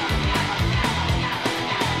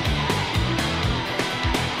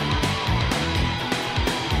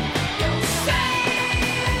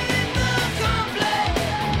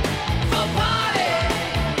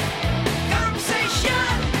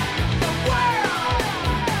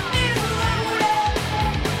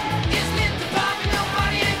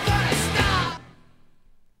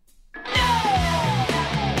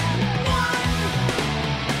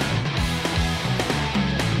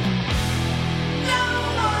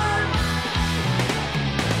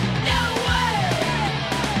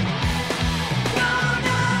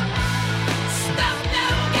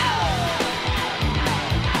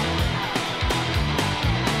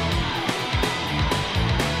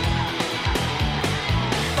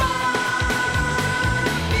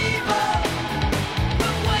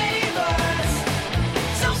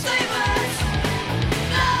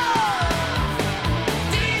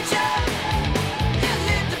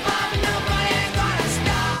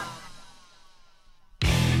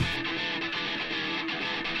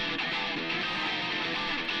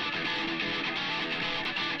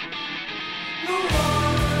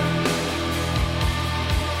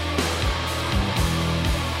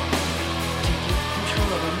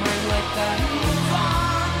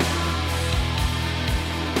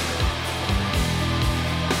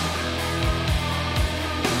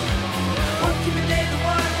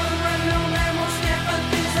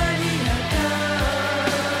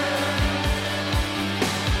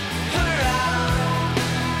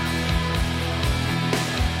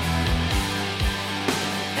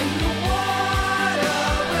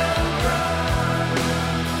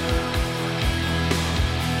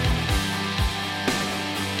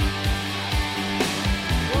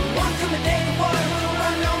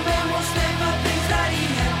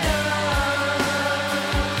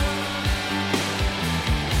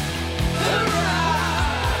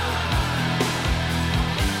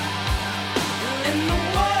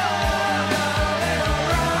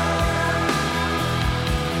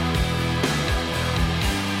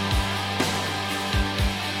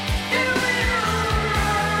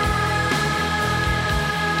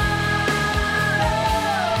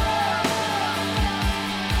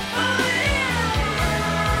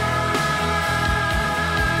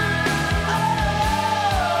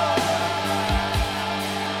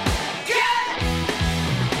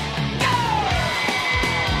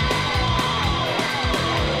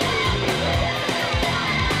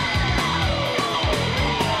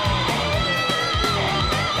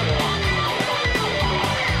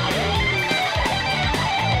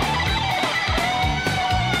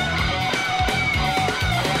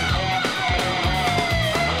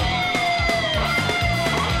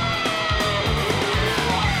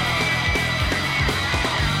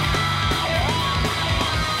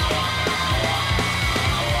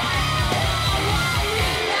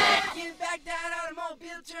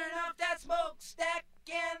 turn off that smokestack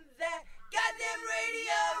and that goddamn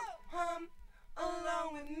radio. Hum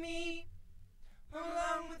along with me,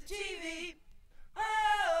 along with the TV.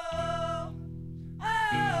 Oh,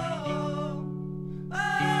 oh, oh,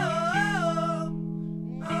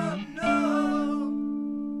 oh no.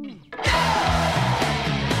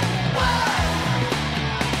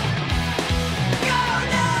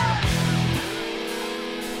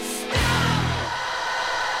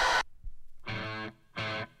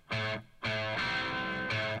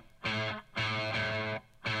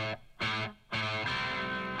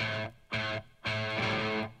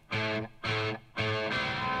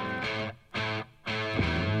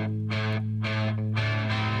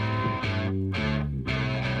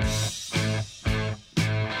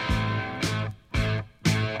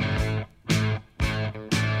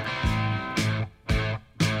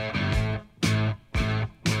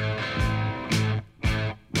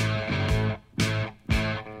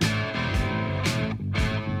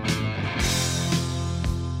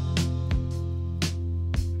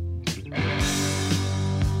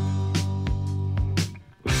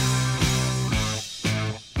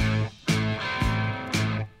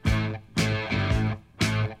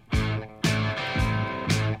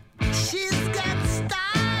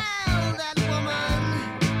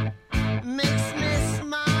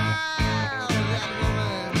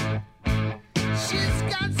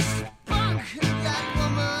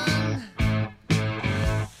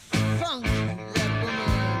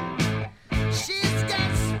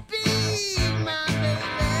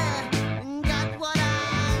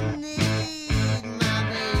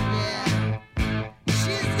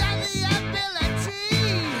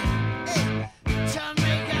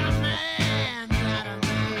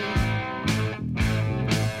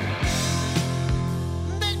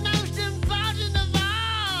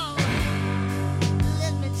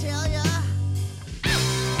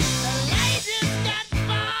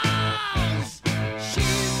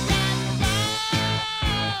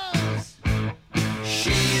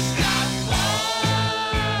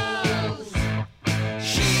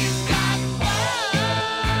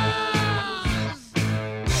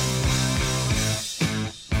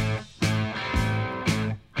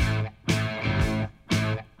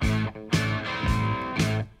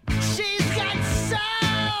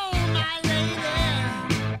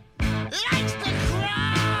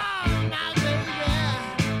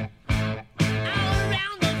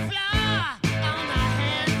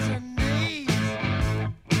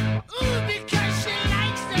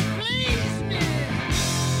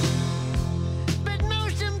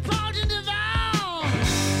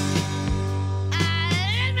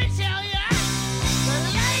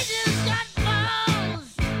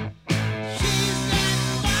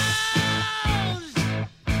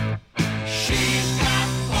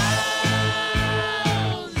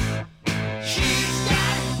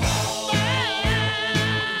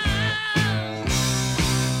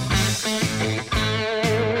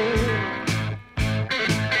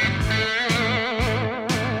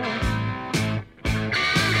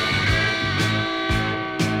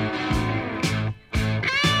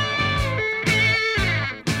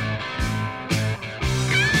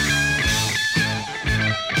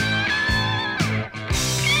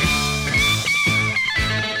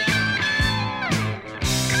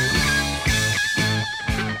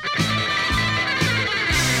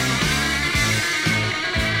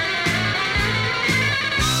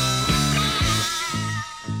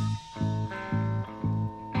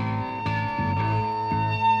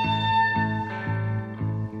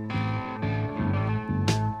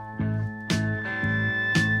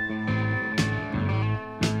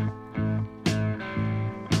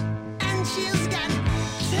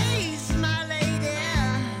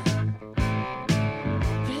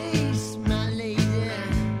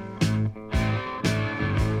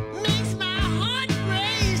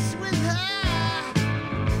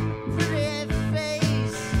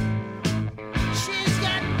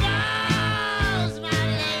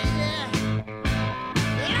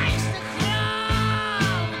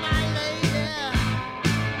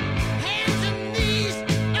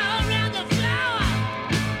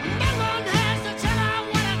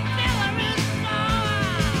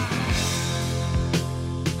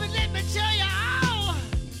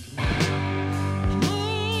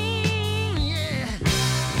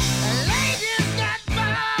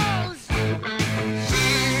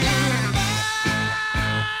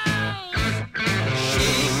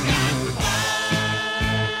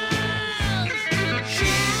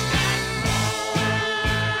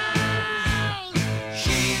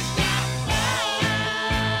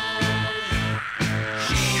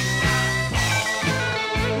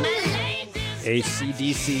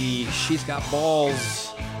 AC/DC, She's Got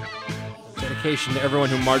Balls. Dedication to everyone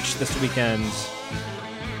who marched this weekend.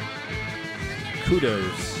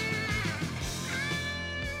 Kudos.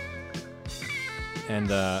 And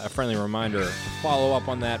a friendly reminder to follow up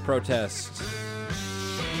on that protest.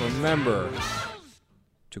 Remember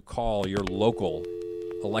to call your local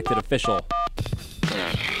elected official.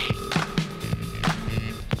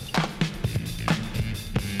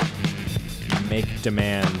 Make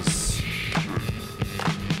demands.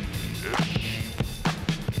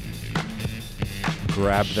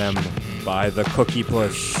 Grab them by the cookie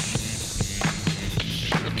puss.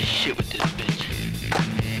 What the shit with this bitch?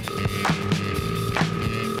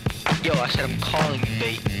 Yo, I said I'm calling you,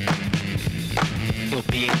 babe. Yo,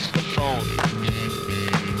 B, answer the phone.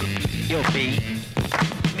 Yo, B.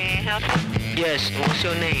 May I help you? Yes, what's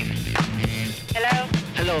your name? Hello?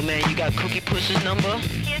 Hello, man, you got Cookie Puss's number?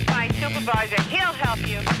 Here's my supervisor. He'll help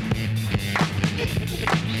you.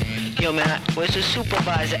 Yo, man, where's the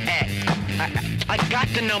supervisor at? I got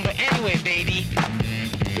the number anyway, baby.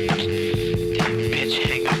 Damn bitch,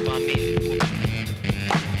 hang up on me.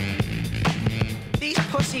 These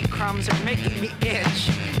pussy crumbs are making me itch.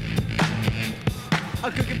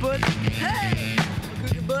 A cookie puss? Hey! A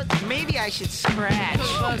cookie puss? Maybe I should scratch.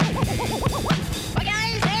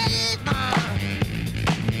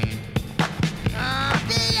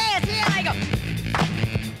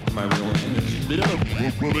 My real name is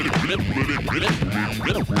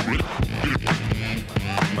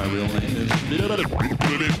My real name is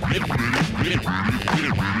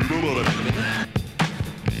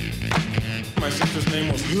My sister's name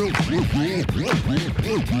was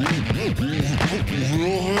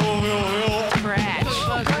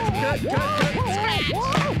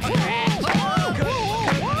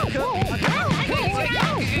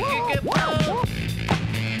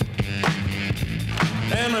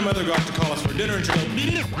And my mother got to call us for dinner and she goes,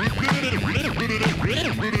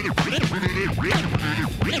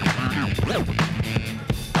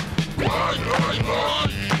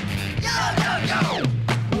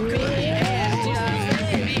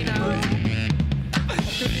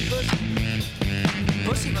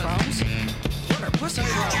 Pussy crumbs? What are pussy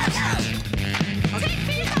crumbs? Take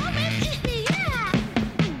me home and eat me, yeah!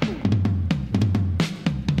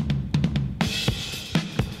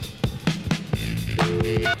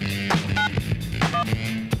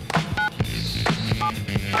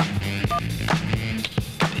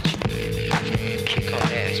 kick her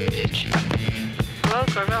ass, bitch. Hello,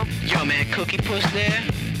 Colonel. Yo, man, Cookie Puss there?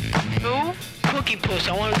 Who? Cookie Puss,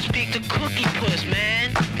 I want to speak to Cookie Puss,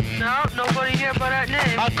 man. No, nobody here by that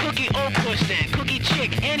name. Cookie O Puss then, Cookie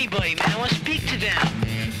Chick, anybody, man, I want to speak to them.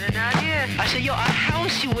 They're not here. I said, yo, I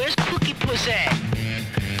house you, where's Cookie Puss at?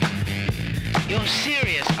 Yo, I'm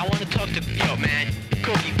serious, I want to talk to, yo, man,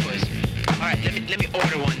 Cookie Puss. Alright, let me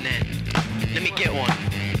order one then. Let me get one.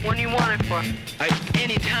 What do you want it for?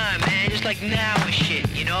 Anytime, man, just like now and shit,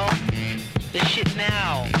 you know? This shit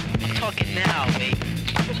now. I'm talking now, babe.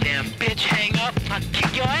 Damn bitch, hang up. I'll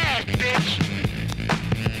kick your ass, bitch.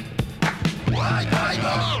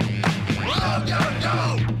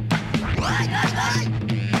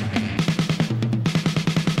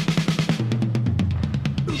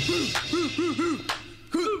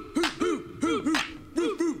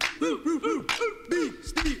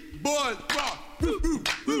 Boys, rock.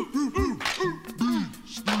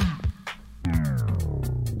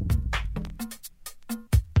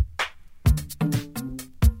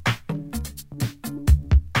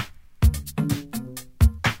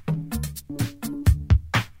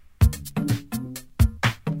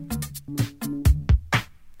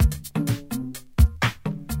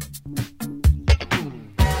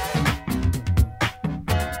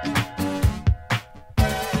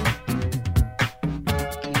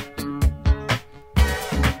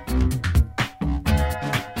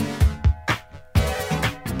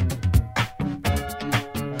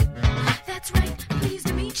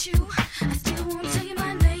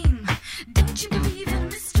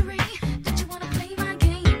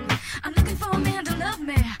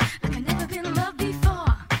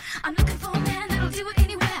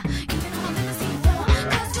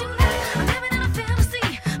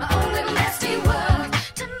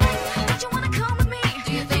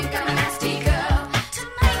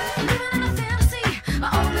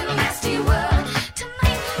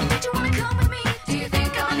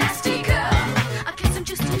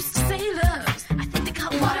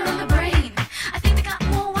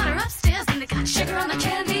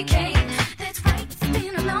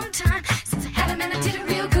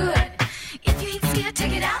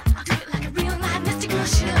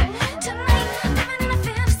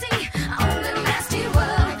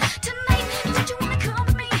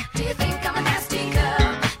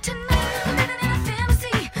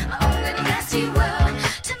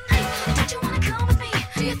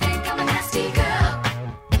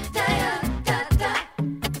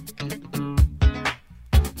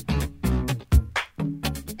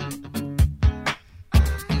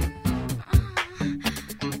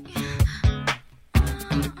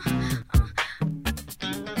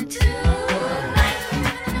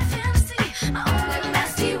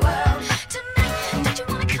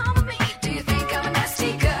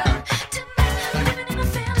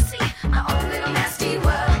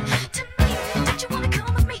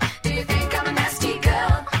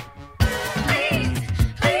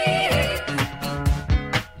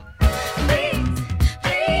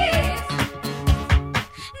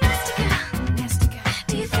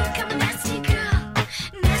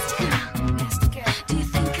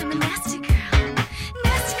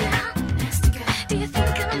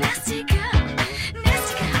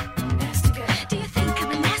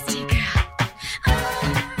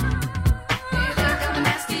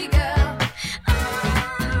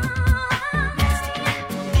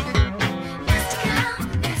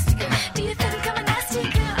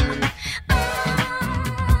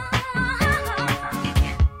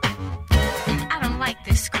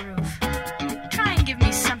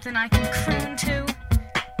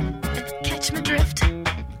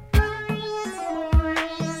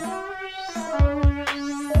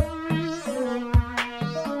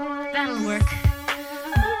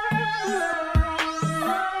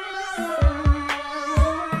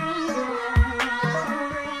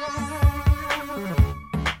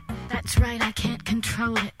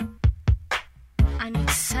 hold it. I need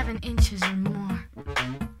 7 inches or more.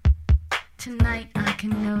 Tonight I can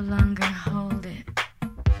no longer hold it.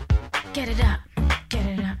 Get it up, get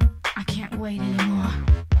it up. I can't wait anymore.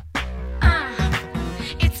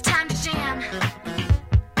 It's time to jam.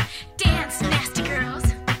 Dance, nasty girls.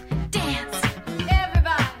 Dance.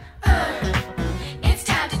 Everybody. It's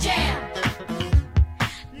time to jam.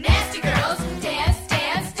 Nasty girls. Dance,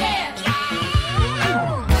 dance, dance.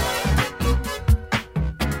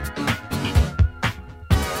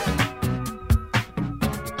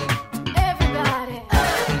 Everybody.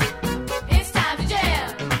 It's time to jam.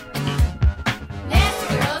 Nasty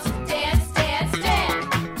girls. Dance, dance, dance.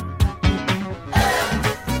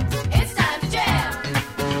 It's time to jam.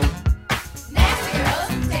 Nasty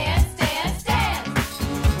girls, dance, dance, dance.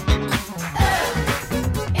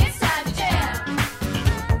 It's time to jam.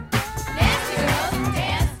 Nasty girls,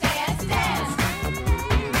 dance, dance, dance.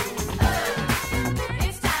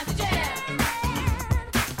 It's time to jam.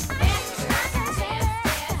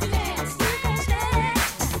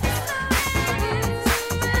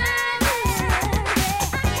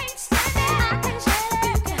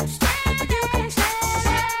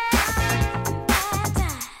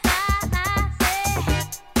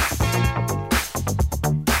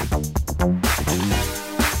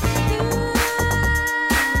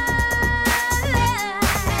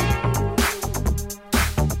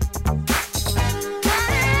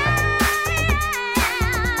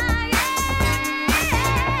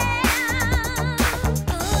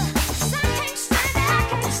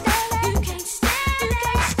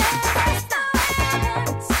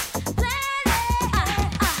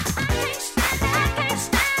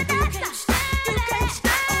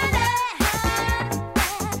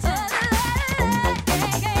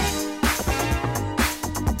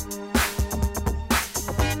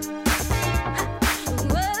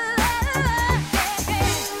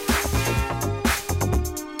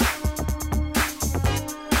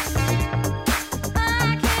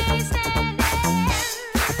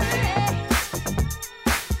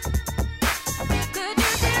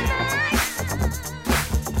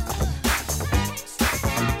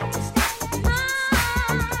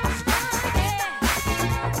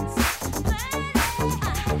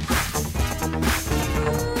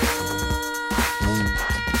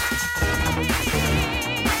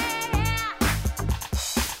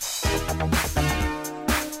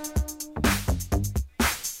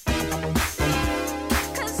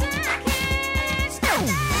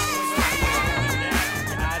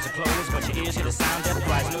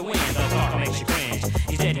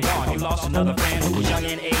 Another friend who was young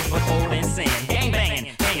in age but old in sin. Gang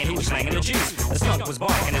banging, hanging, he was slanging the juice. The skunk was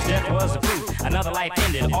barking, his death was the proof. Another life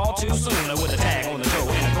ended all too soon with a tag on the toe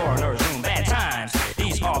in a coroner's room. Bad times,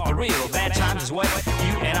 these are for real. Bad times is what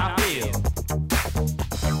you and I feel.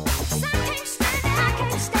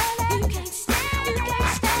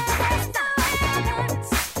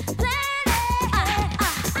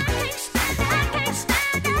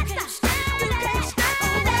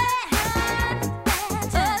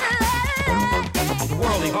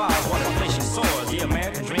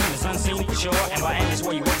 And by Angus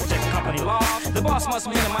where you work, protect the company law. The boss must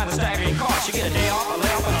minimize the staggering cost. You get a day off, a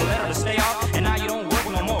layoff, and a letter to stay off, and now you don't work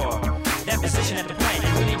no more. That position at the plant you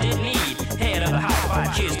really didn't need. Head of the house,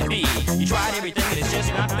 5 kids to be. You tried everything, but it's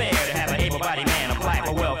just not fair to have an able-bodied man apply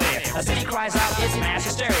for welfare. A city cries out, it's mass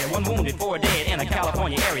hysteria. 1 wounded, 4 dead in a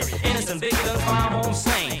California area. Innocent victims found home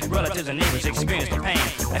slain. Relatives and neighbors experience the pain.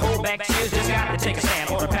 They hold back tears, just got to take a stand.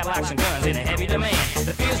 Order padlocks and guns in a heavy demand.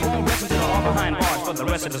 The fears won't rest until all behind bars for the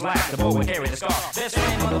rest of his life. The boy will carry the scar. Best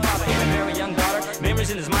friend, mother, father, and a very young daughter. Memories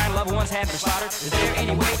in his mind, loved ones have been slaughtered. Is there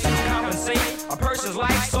any way to compensate a person's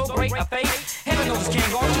life so great a fate? Heaven knows it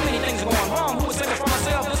can't go on. Too many things are going wrong. Who was thinking for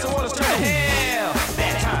myself? This world is turning to hell.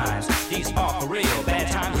 Bad times, these are for real. Bad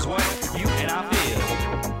times is what you and I feel.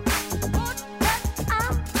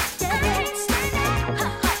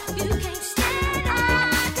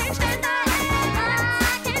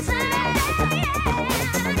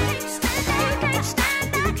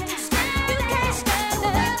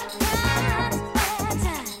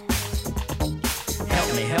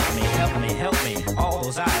 Help me, all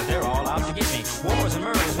those eyes, they're all out to get me. Wars and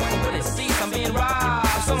murders, when will it cease? I'm being robbed,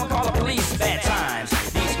 someone call the police. Bad times,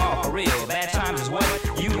 these are for real. Bad times is what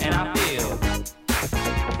you and I feel.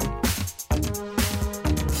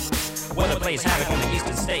 Weather plays havoc on the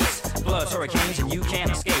eastern states. Floods, hurricanes, and you can't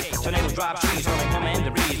escape. Tornadoes drop trees, hurling home and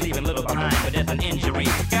debris, leaving little behind for death and injury.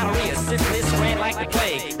 Gonorrhea, syphilis, ran like the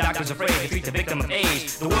plague. Doctors afraid to treat the victim of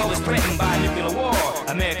age. The world is threatened by nuclear war.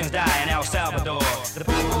 Americans die in El Salvador. The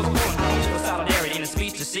poor goes for solidarity in a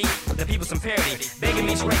speech to see the people some parity. Begging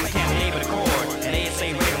me to break my camp, able to accord. And they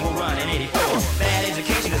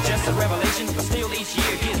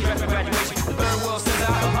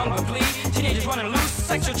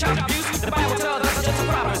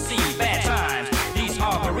see bad times. These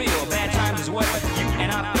are for real. Bad times is what you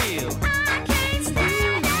and I feel.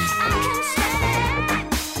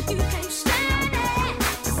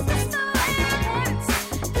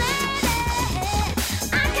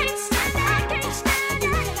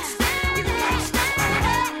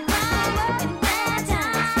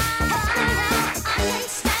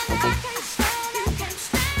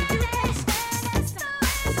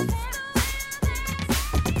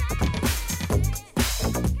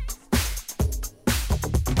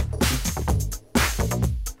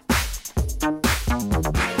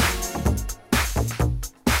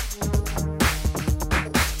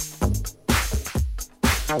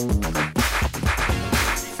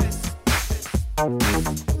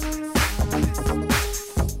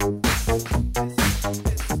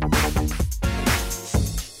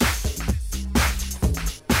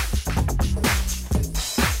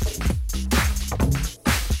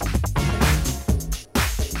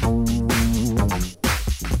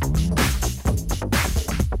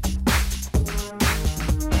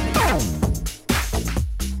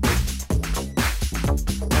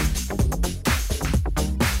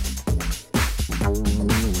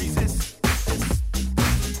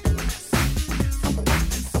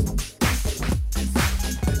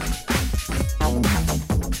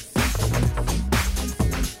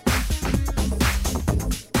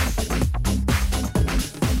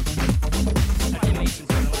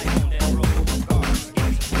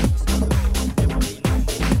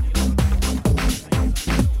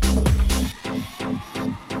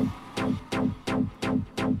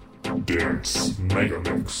 Dance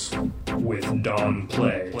Megamix with Don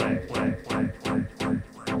Play.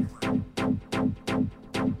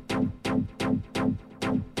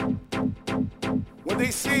 When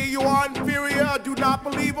they say you are inferior, do not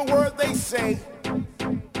believe a word they say.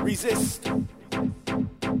 Resist.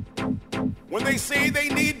 When they say they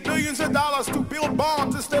need billions of dollars to build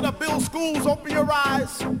bombs instead of build schools, open your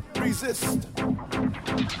eyes. Resist.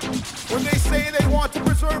 When they say they want to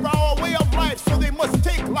preserve our way of life, so they must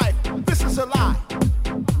take life, this is a lie.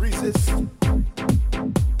 Resist.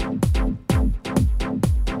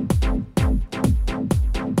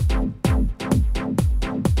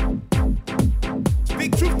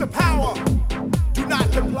 Speak truth to power. Do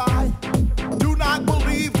not comply. Do not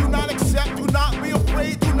believe. Do not accept. Do not be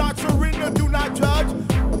afraid. Do not surrender. Do not judge.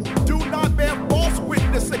 Do not bear false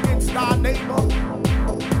witness against our neighbor.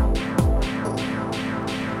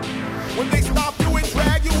 When they stop you and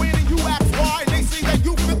drag you in and you ask why, they say that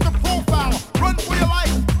you fit the profile. Run for your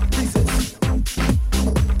life. Resist.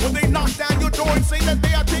 When they knock down your door and say that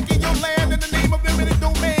they are taking your land in the name of eminent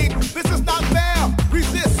domain, this is not fair.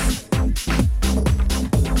 Resist.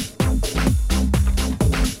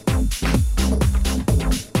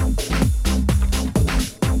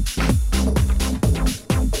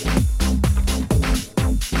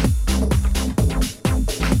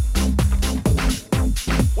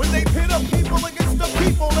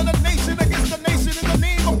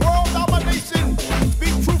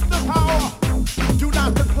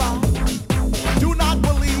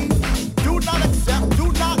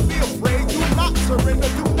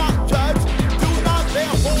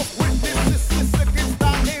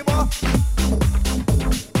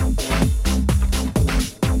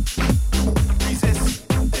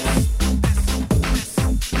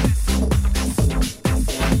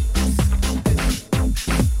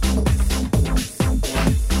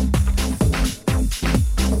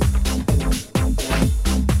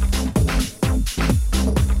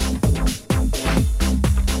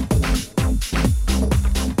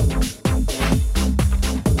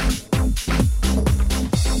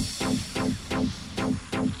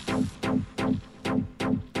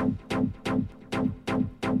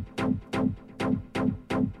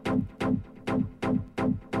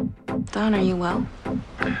 Don, are you well?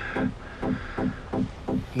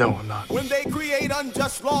 No, I'm not. When they create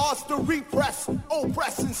unjust laws to repress,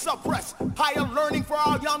 oppress, and suppress, higher learning for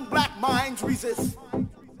our young black minds, resist.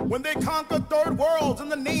 When they conquer third worlds in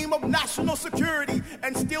the name of national security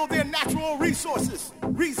and steal their natural resources,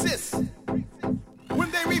 resist.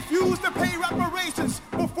 When they refuse to pay reparations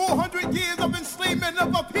for 400 years of enslavement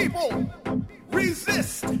of a people,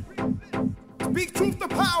 resist. Speak truth to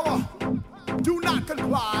power. Do not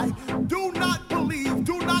comply. Do not believe.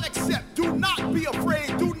 Do not accept. Do not be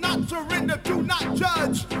afraid. Do not surrender. Do not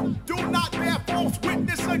judge. Do not bear false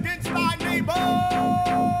witness against thy neighbor.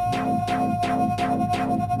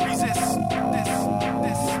 Resist this.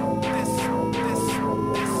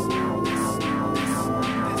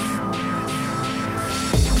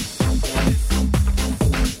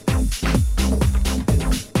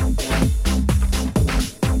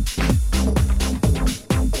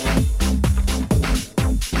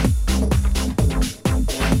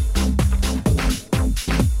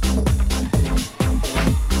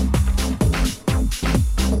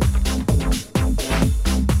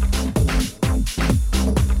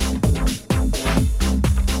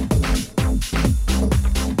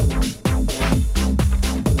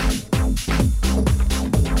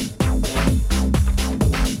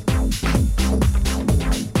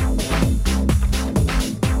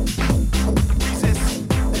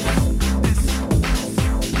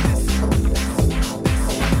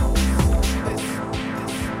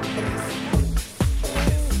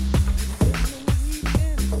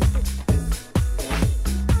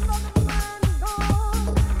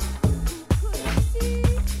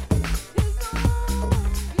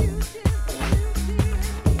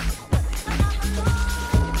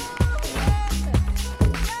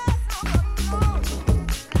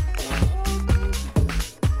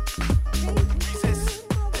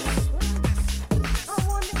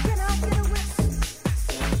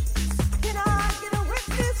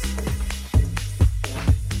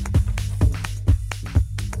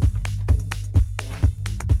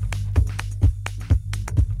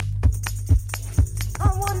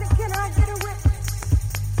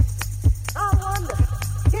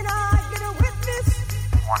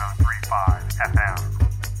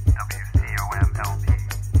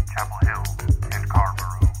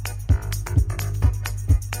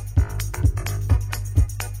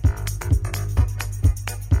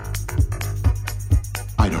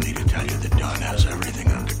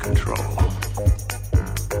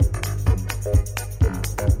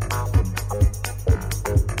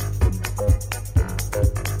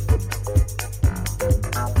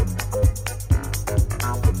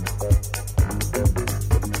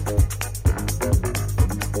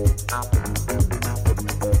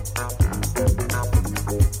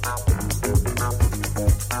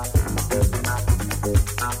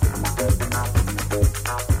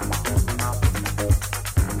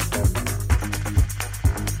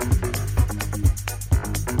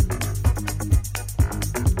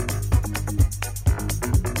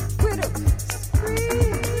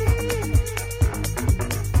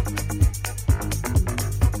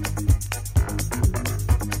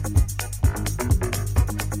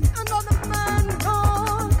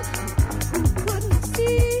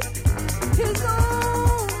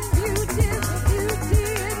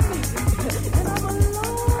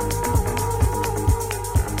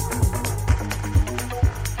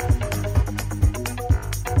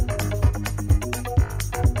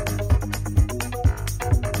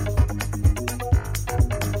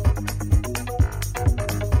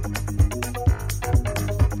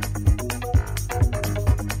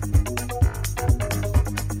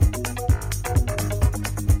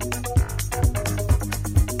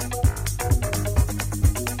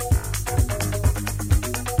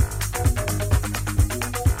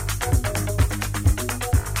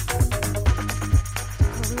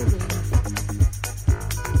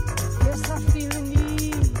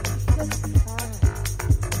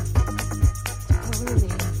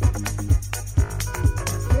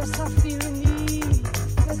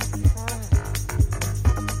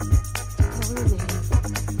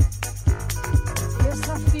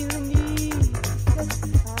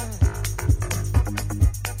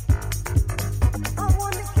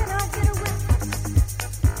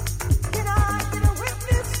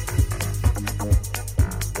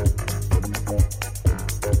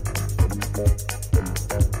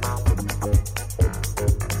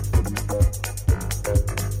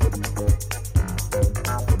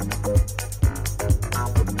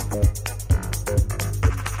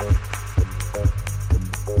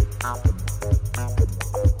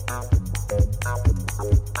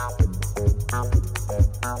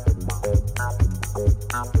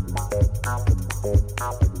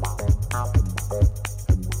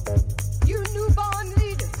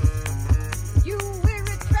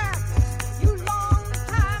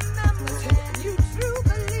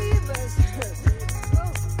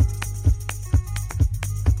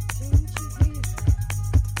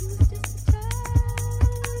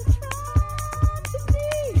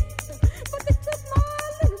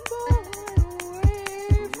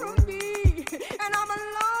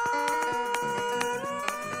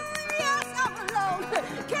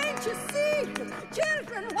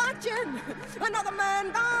 Another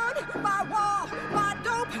man gone by war, by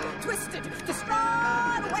dope, twisted,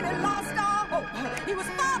 destroyed. When he lost all hope, he was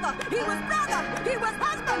father, he was brother, he was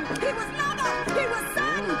husband, he was lover, he was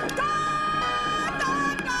son. Gone,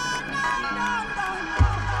 gone, gone, gone, gone, gone.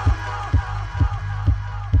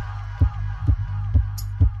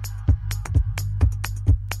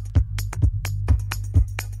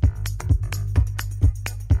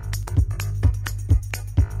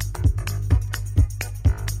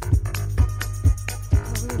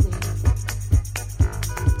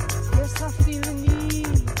 Yes, I feel the need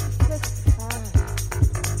to testify.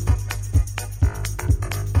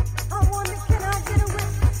 I wonder, can I get a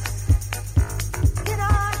witness? Can I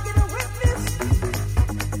get a witness?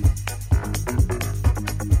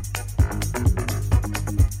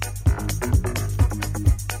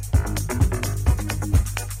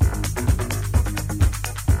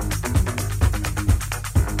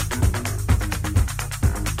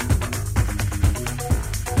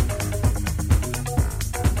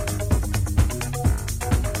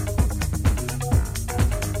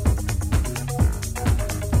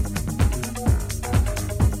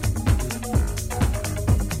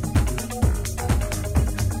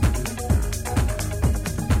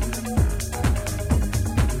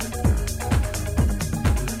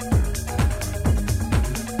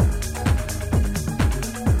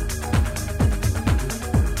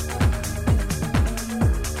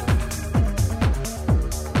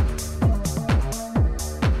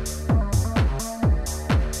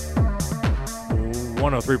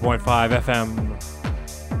 .5 FM,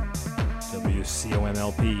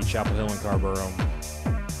 WCOMLP, Chapel Hill and Carborough.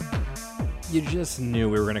 You just knew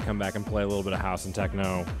we were going to come back and play a little bit of house and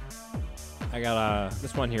techno. I got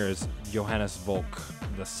this one here is Johannes Volk,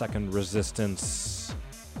 The Second Resistance.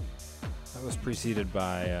 That was preceded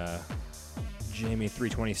by Jamie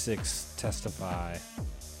 326, Testify.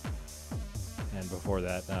 And before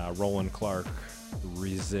that, Roland Clark,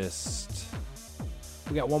 Resist.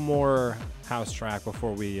 We got one more house track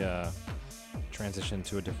before we transition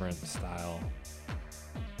to a different style.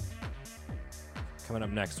 Coming up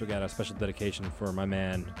next, we got a special dedication for my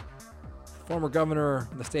man, former governor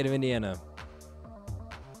of the state of Indiana.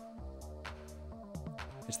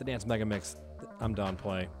 It's the Dance Mega Mix. I'm Don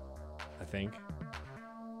Play, I think.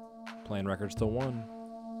 Playing records till 1.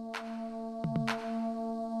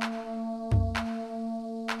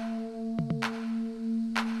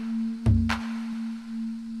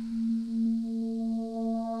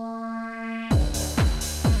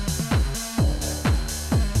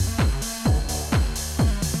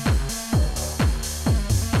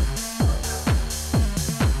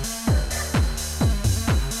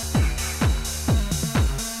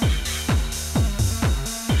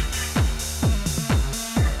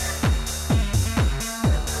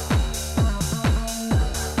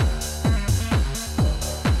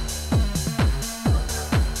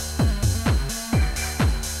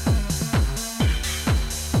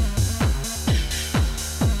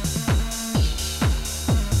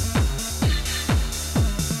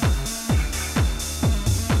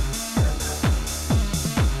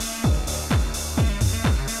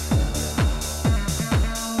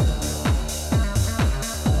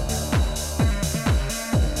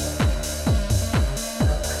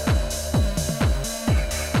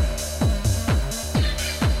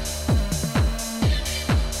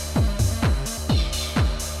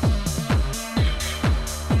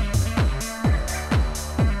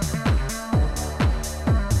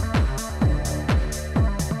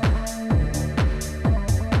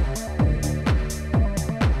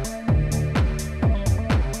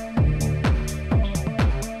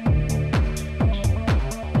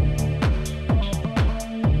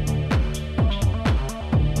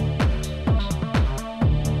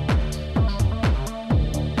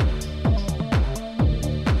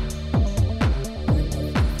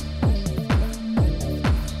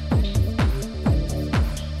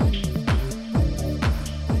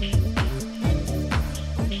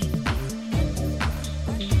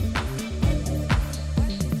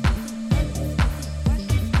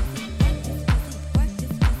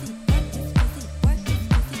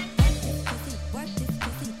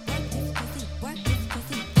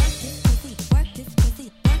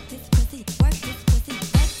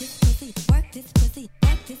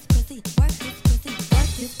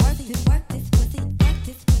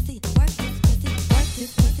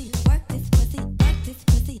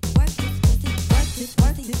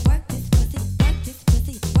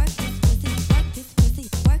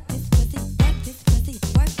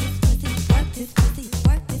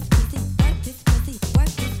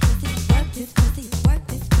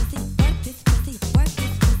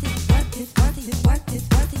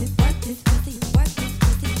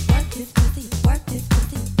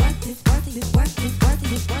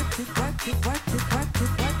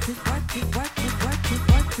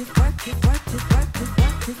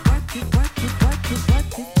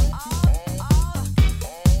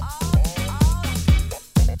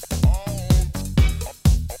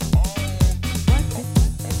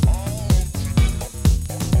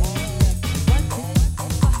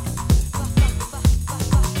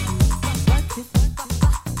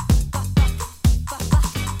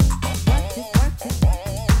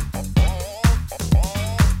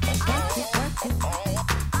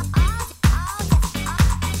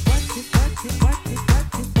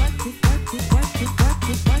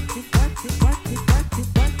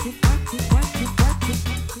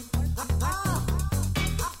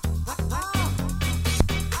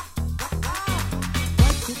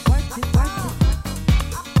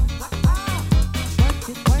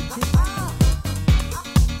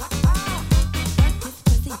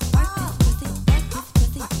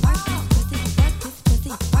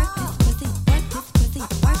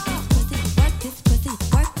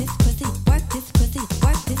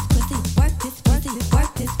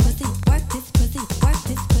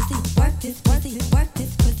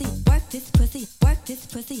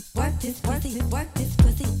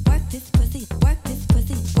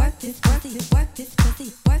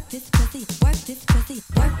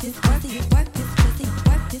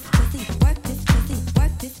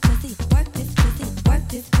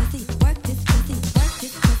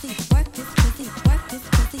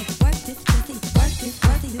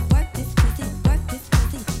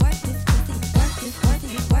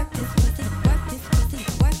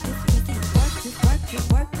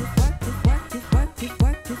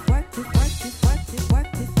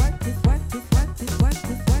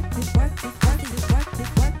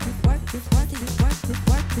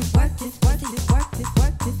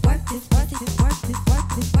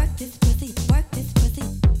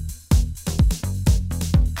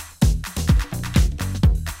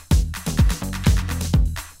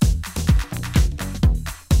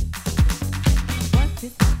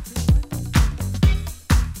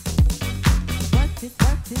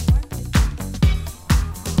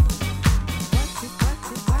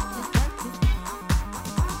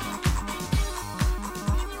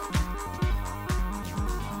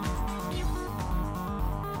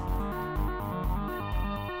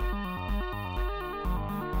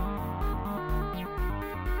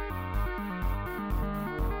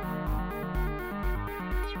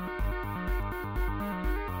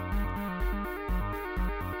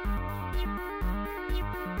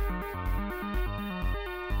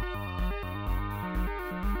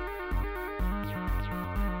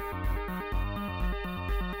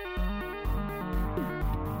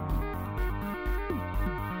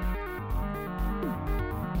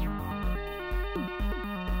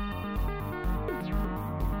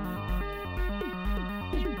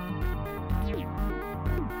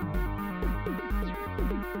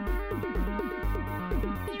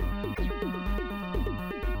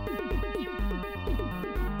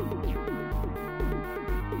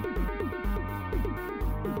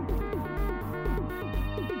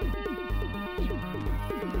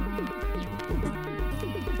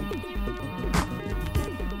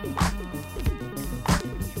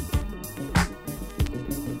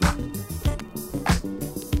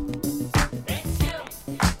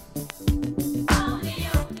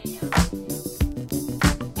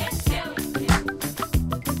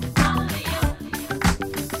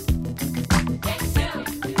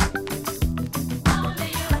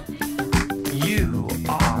 You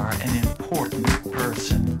are an important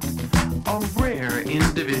person, a rare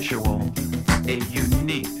individual, a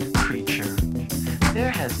unique creature.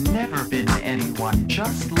 There has never been anyone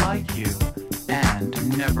just like you,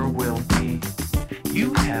 and never will be.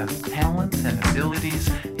 You have talents and abilities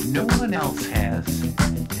no one else has.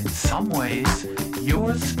 In some ways,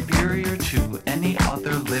 you're superior to any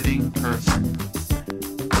other living person.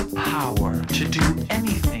 The power to do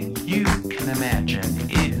anything you can imagine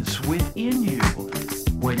is within you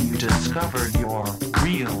when you discover your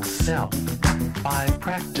real self by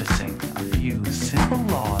practicing a few simple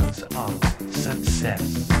laws of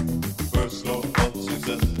success. First law of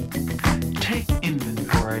success. Take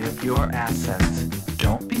inventory of your assets.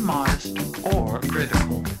 Don't be modest or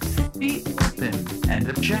critical. Be open and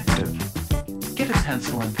objective. Get a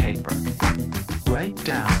pencil and paper. Write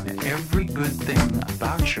down every good thing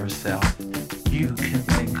about yourself you can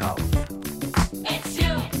think of. It's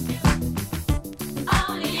you.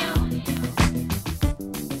 Only you.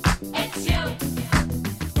 It's you.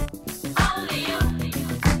 Only you.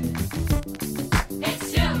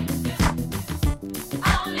 It's you.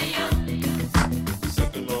 Only you.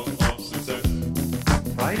 Second law of success.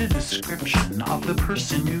 Write a description of the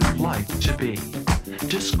person you'd like to be.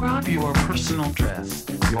 Describe your personal dress,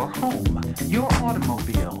 your home, your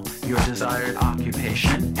automobile, your desired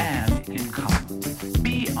occupation and income.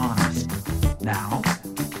 Be honest. Now,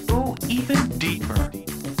 go even deeper.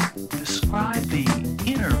 Describe the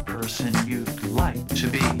inner person you'd like to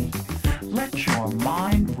be. Let your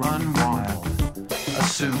mind run wild.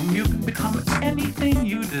 Assume you can become anything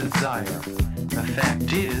you desire. The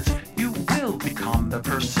fact is, you will become the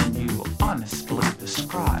person you honestly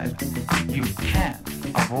describe. You can't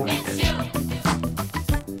avoid It's it. you.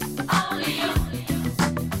 Only you.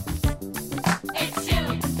 It's you.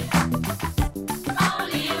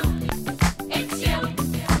 Only you. It's you.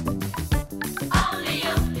 Only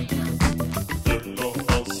you. Third law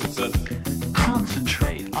of success.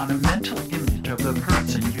 Concentrate on a mental image of the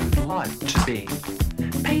person you'd like to be.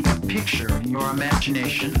 Paint a picture in your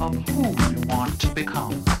imagination of who you want to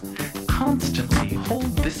become. Constantly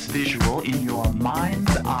hold this visual in your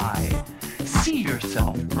mind's eye. See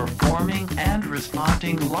yourself performing and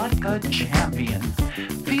responding like a champion.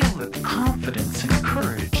 Feel the confidence and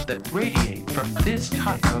courage that radiate from this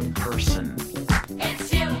type of person.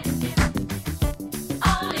 It's you.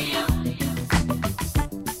 Only you.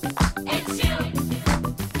 It's you.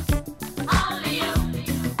 Only you.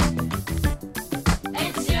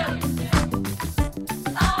 It's you.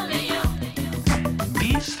 Only you.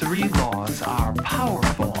 These three laws are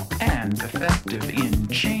powerful and effective in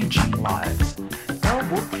changing lives. They'll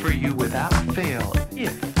work for you without fail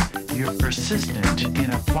if you're persistent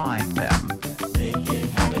in applying them. Make it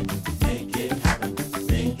happen. Make it happen.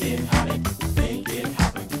 Make it happen. Make it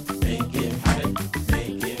happen. Make it happen.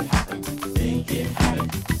 Make it happen. Make it happen.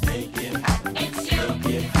 Make it happen. It's you.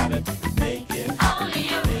 Make it happen. Make it happen. Only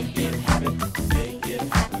you. Make it happen. Make it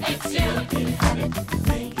happen. It's you. Make it happen.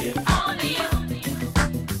 Make it happen. Only you.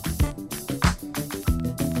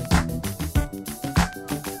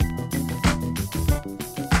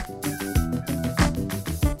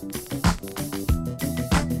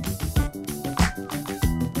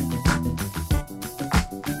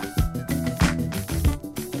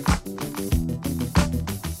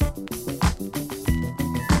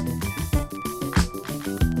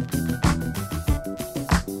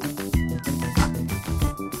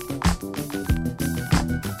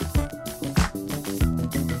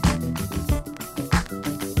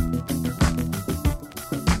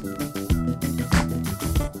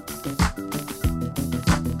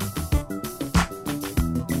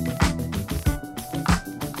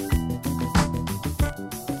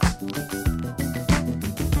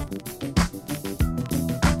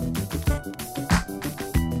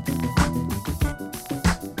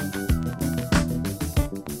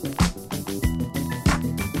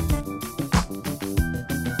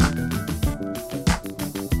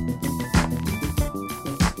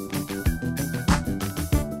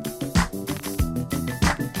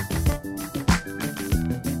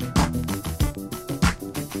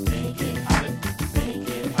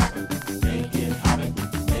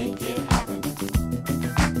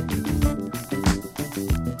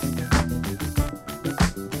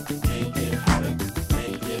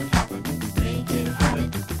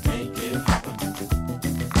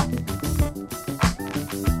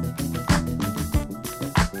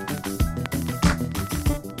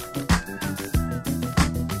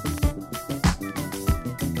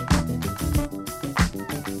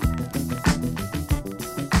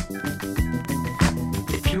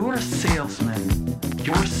 a salesman,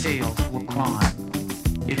 your sales will climb.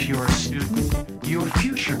 If you're a student, your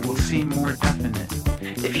future will seem more definite.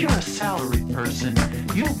 If you're a salaried person,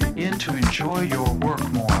 you'll begin to enjoy your work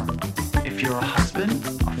more. If you're a husband,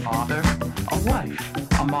 a father, a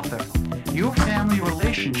wife, a mother, your family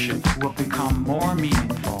relationships will become more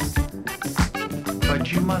meaningful.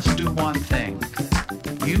 But you must do one thing.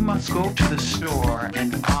 You must go to the store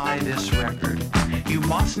and buy this record. You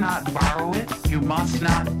must not borrow it. You must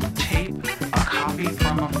not tape a copy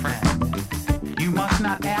from a friend. You must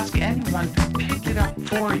not ask anyone to pick it up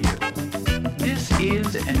for you. This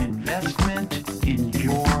is an investment in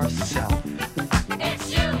yourself.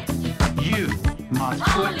 It's you. You must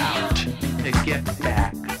put out to get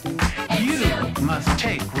back. You must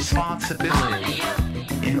take responsibility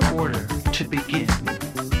in order to begin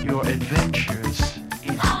your adventures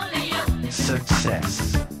in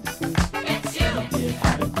success. It's you.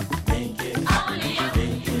 Make it Only you.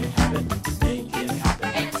 make it happen, make it happen.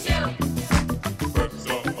 It's you. First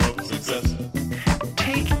of success.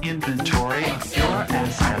 Take inventory of your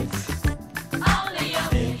assets. Only you.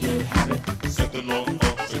 Make it happen. Set the law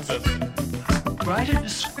of success. Write a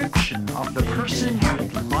description of the person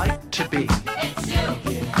you'd like to be. It's you.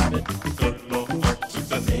 Make it happen. Set the law of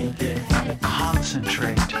success. Make it happen.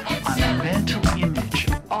 Concentrate on a mental image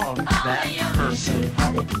of that person.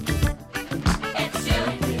 It's you.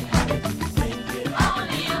 Make it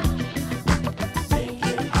Only you. make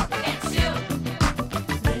it happen. It's you.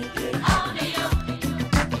 Make it Only you.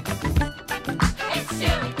 It's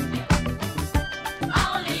you.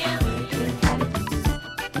 Only you. make it happen.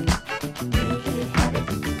 Make it happen.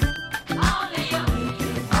 Only you. Make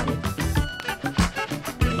it happen.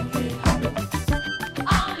 Make it happen.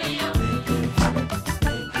 Only you. Make it happen.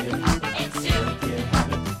 Make it happen. It's you. Make it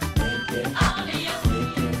happen. Make it happen. Only you. Make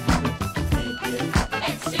it happen. Make it happen.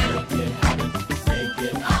 It's you. Make it happen. Make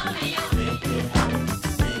it happen. Only you. Make it happen.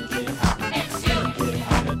 Make it happen. It's you. Make it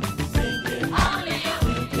happen. Make it happen. Only you.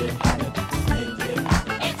 Make it happen. Make it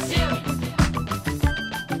happen. It's you.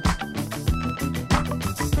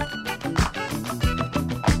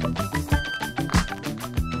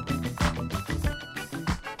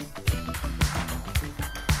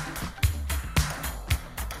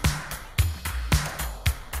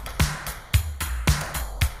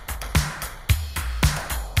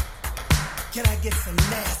 Can I get some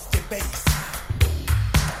nasty bass?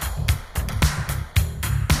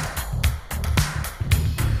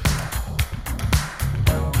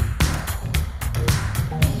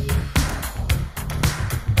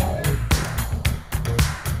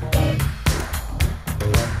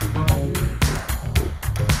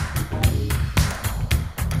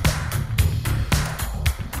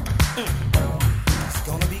 It's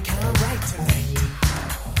gonna be kind of right tonight.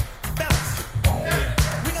 Fellas,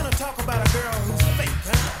 we're gonna talk about a girl who's fake,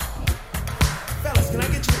 huh?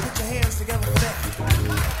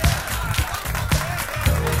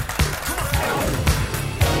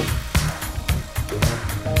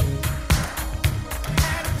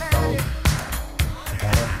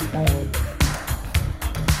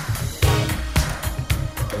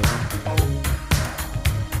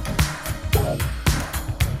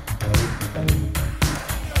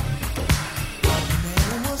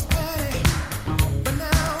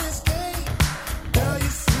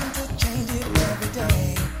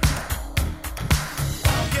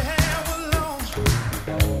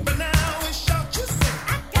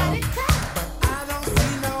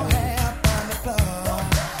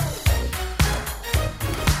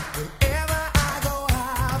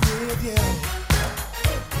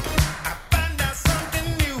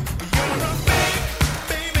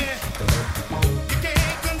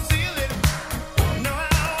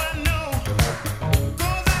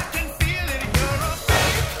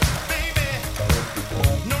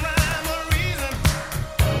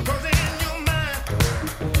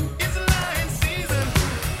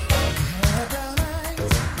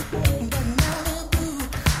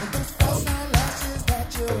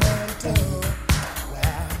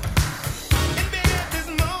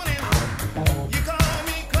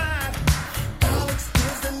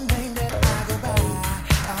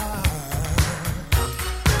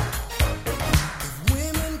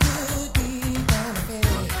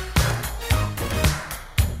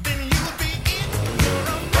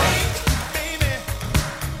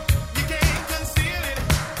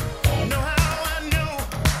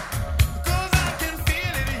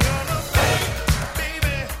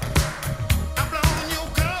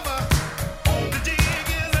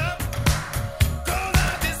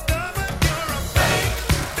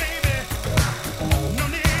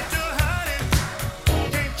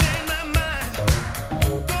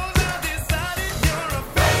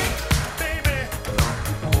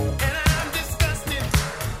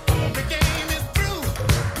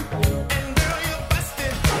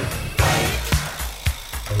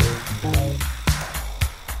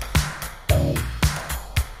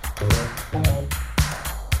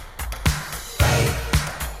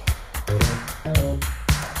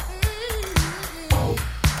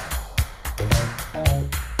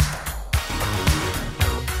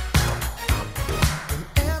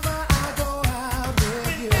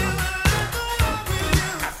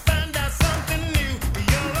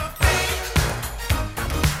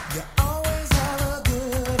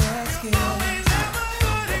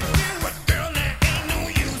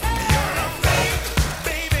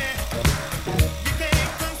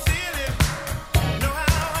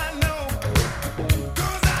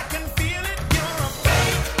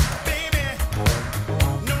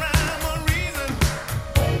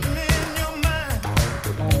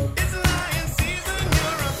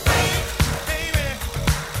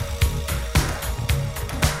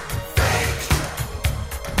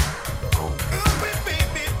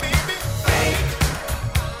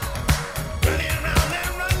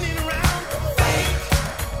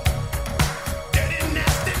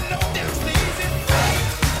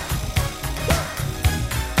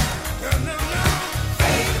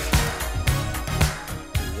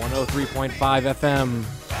 103.5 FM,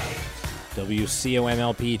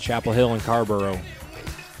 WCOMLP, Chapel Hill and Carborough.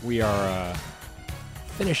 We are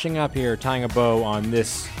finishing up here, tying a bow on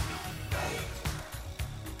this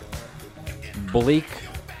bleak,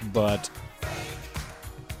 but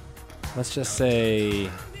let's just say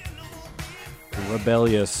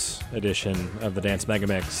rebellious edition of the Dance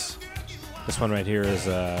Megamix. This one right here is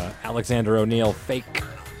Alexander O'Neill, Fake,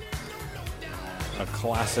 a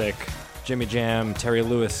classic Jimmy Jam, Terry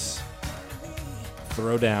Lewis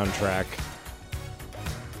throwdown track.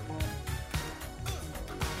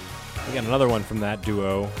 We got another one from that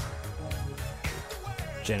duo,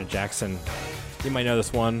 Janet Jackson. You might know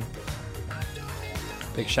this one.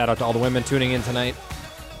 Big shout out to all the women tuning in tonight.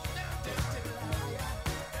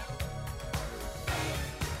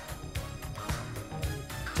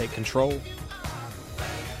 Take control.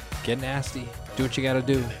 Get nasty. Do what you gotta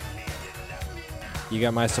do. You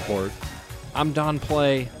got my support. I'm Don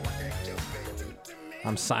Play.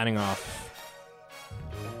 I'm signing off.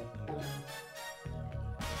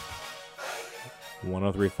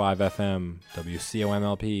 103.5 FM,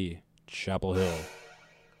 WCOMLP, Chapel Hill,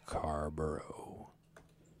 Carborough.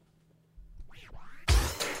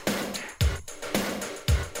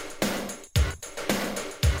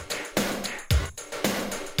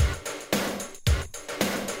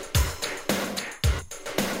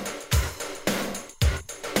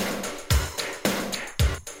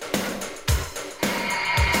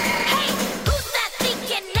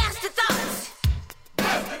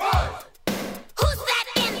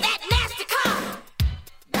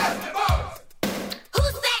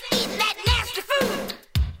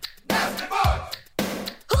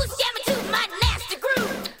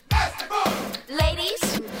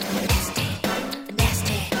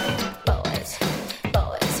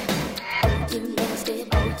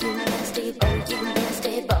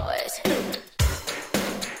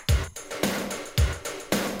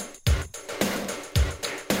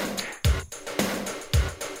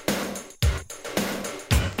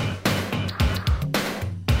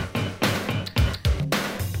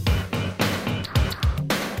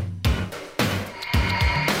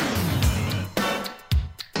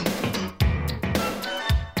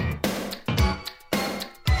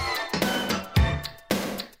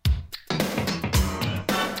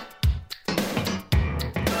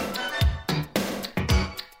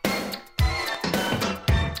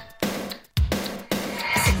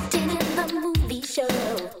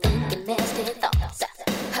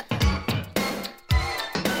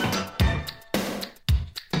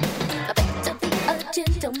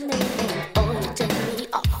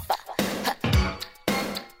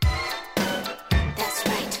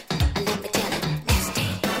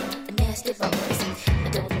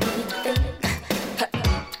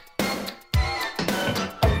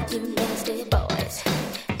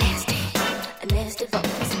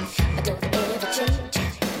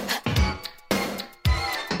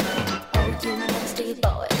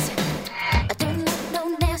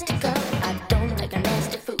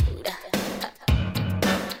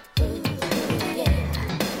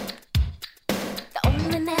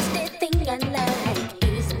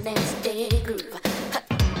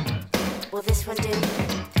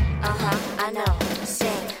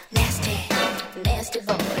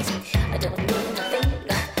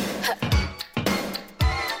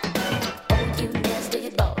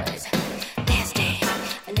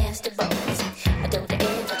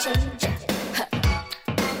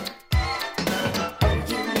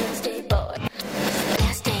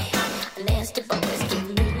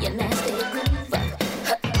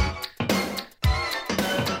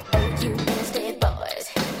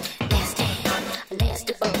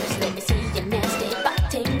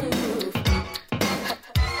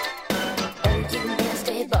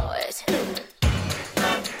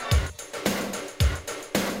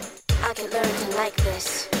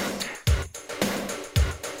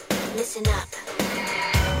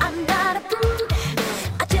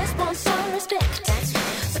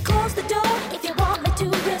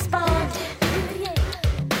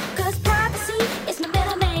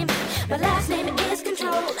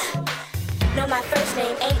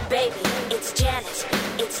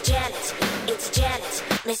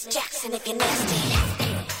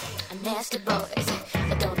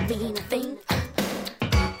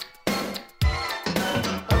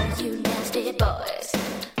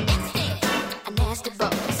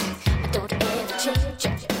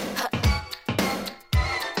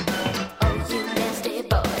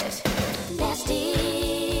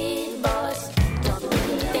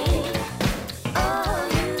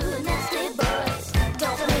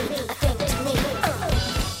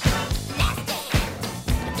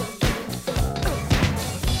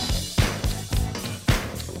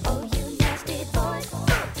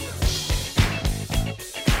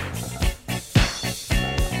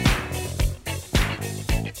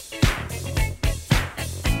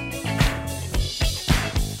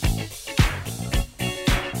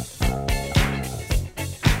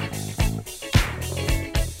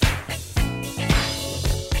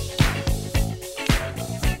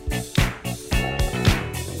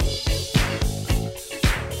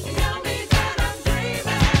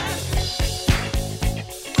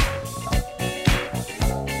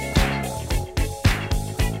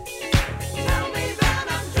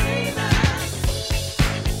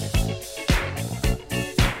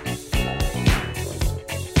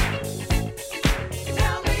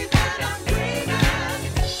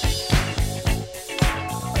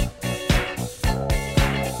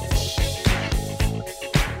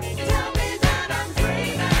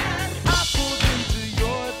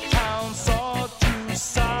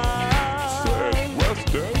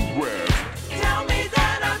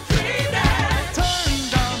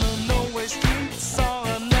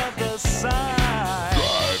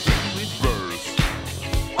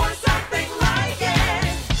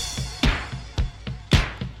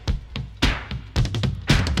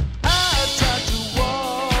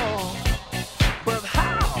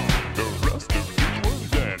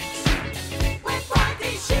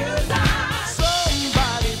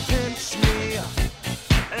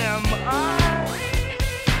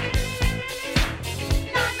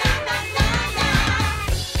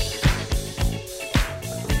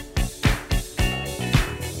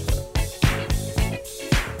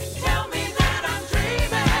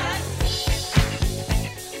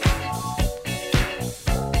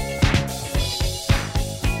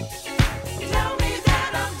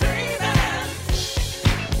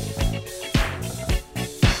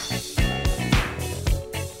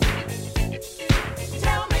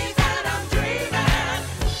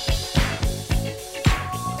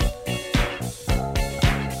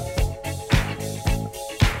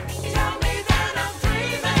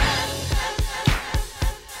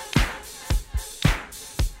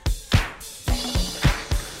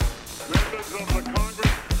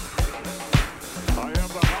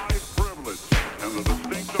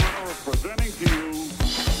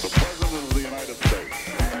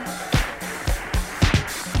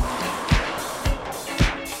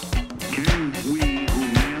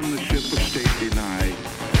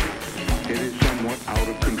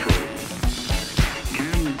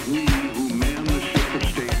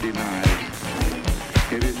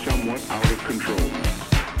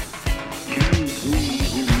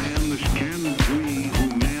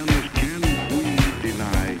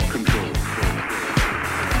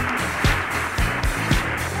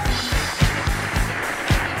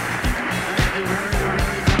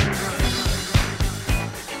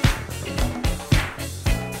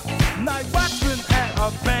 Night watchman at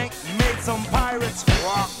a bank made some pirates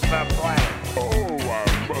walk the plank.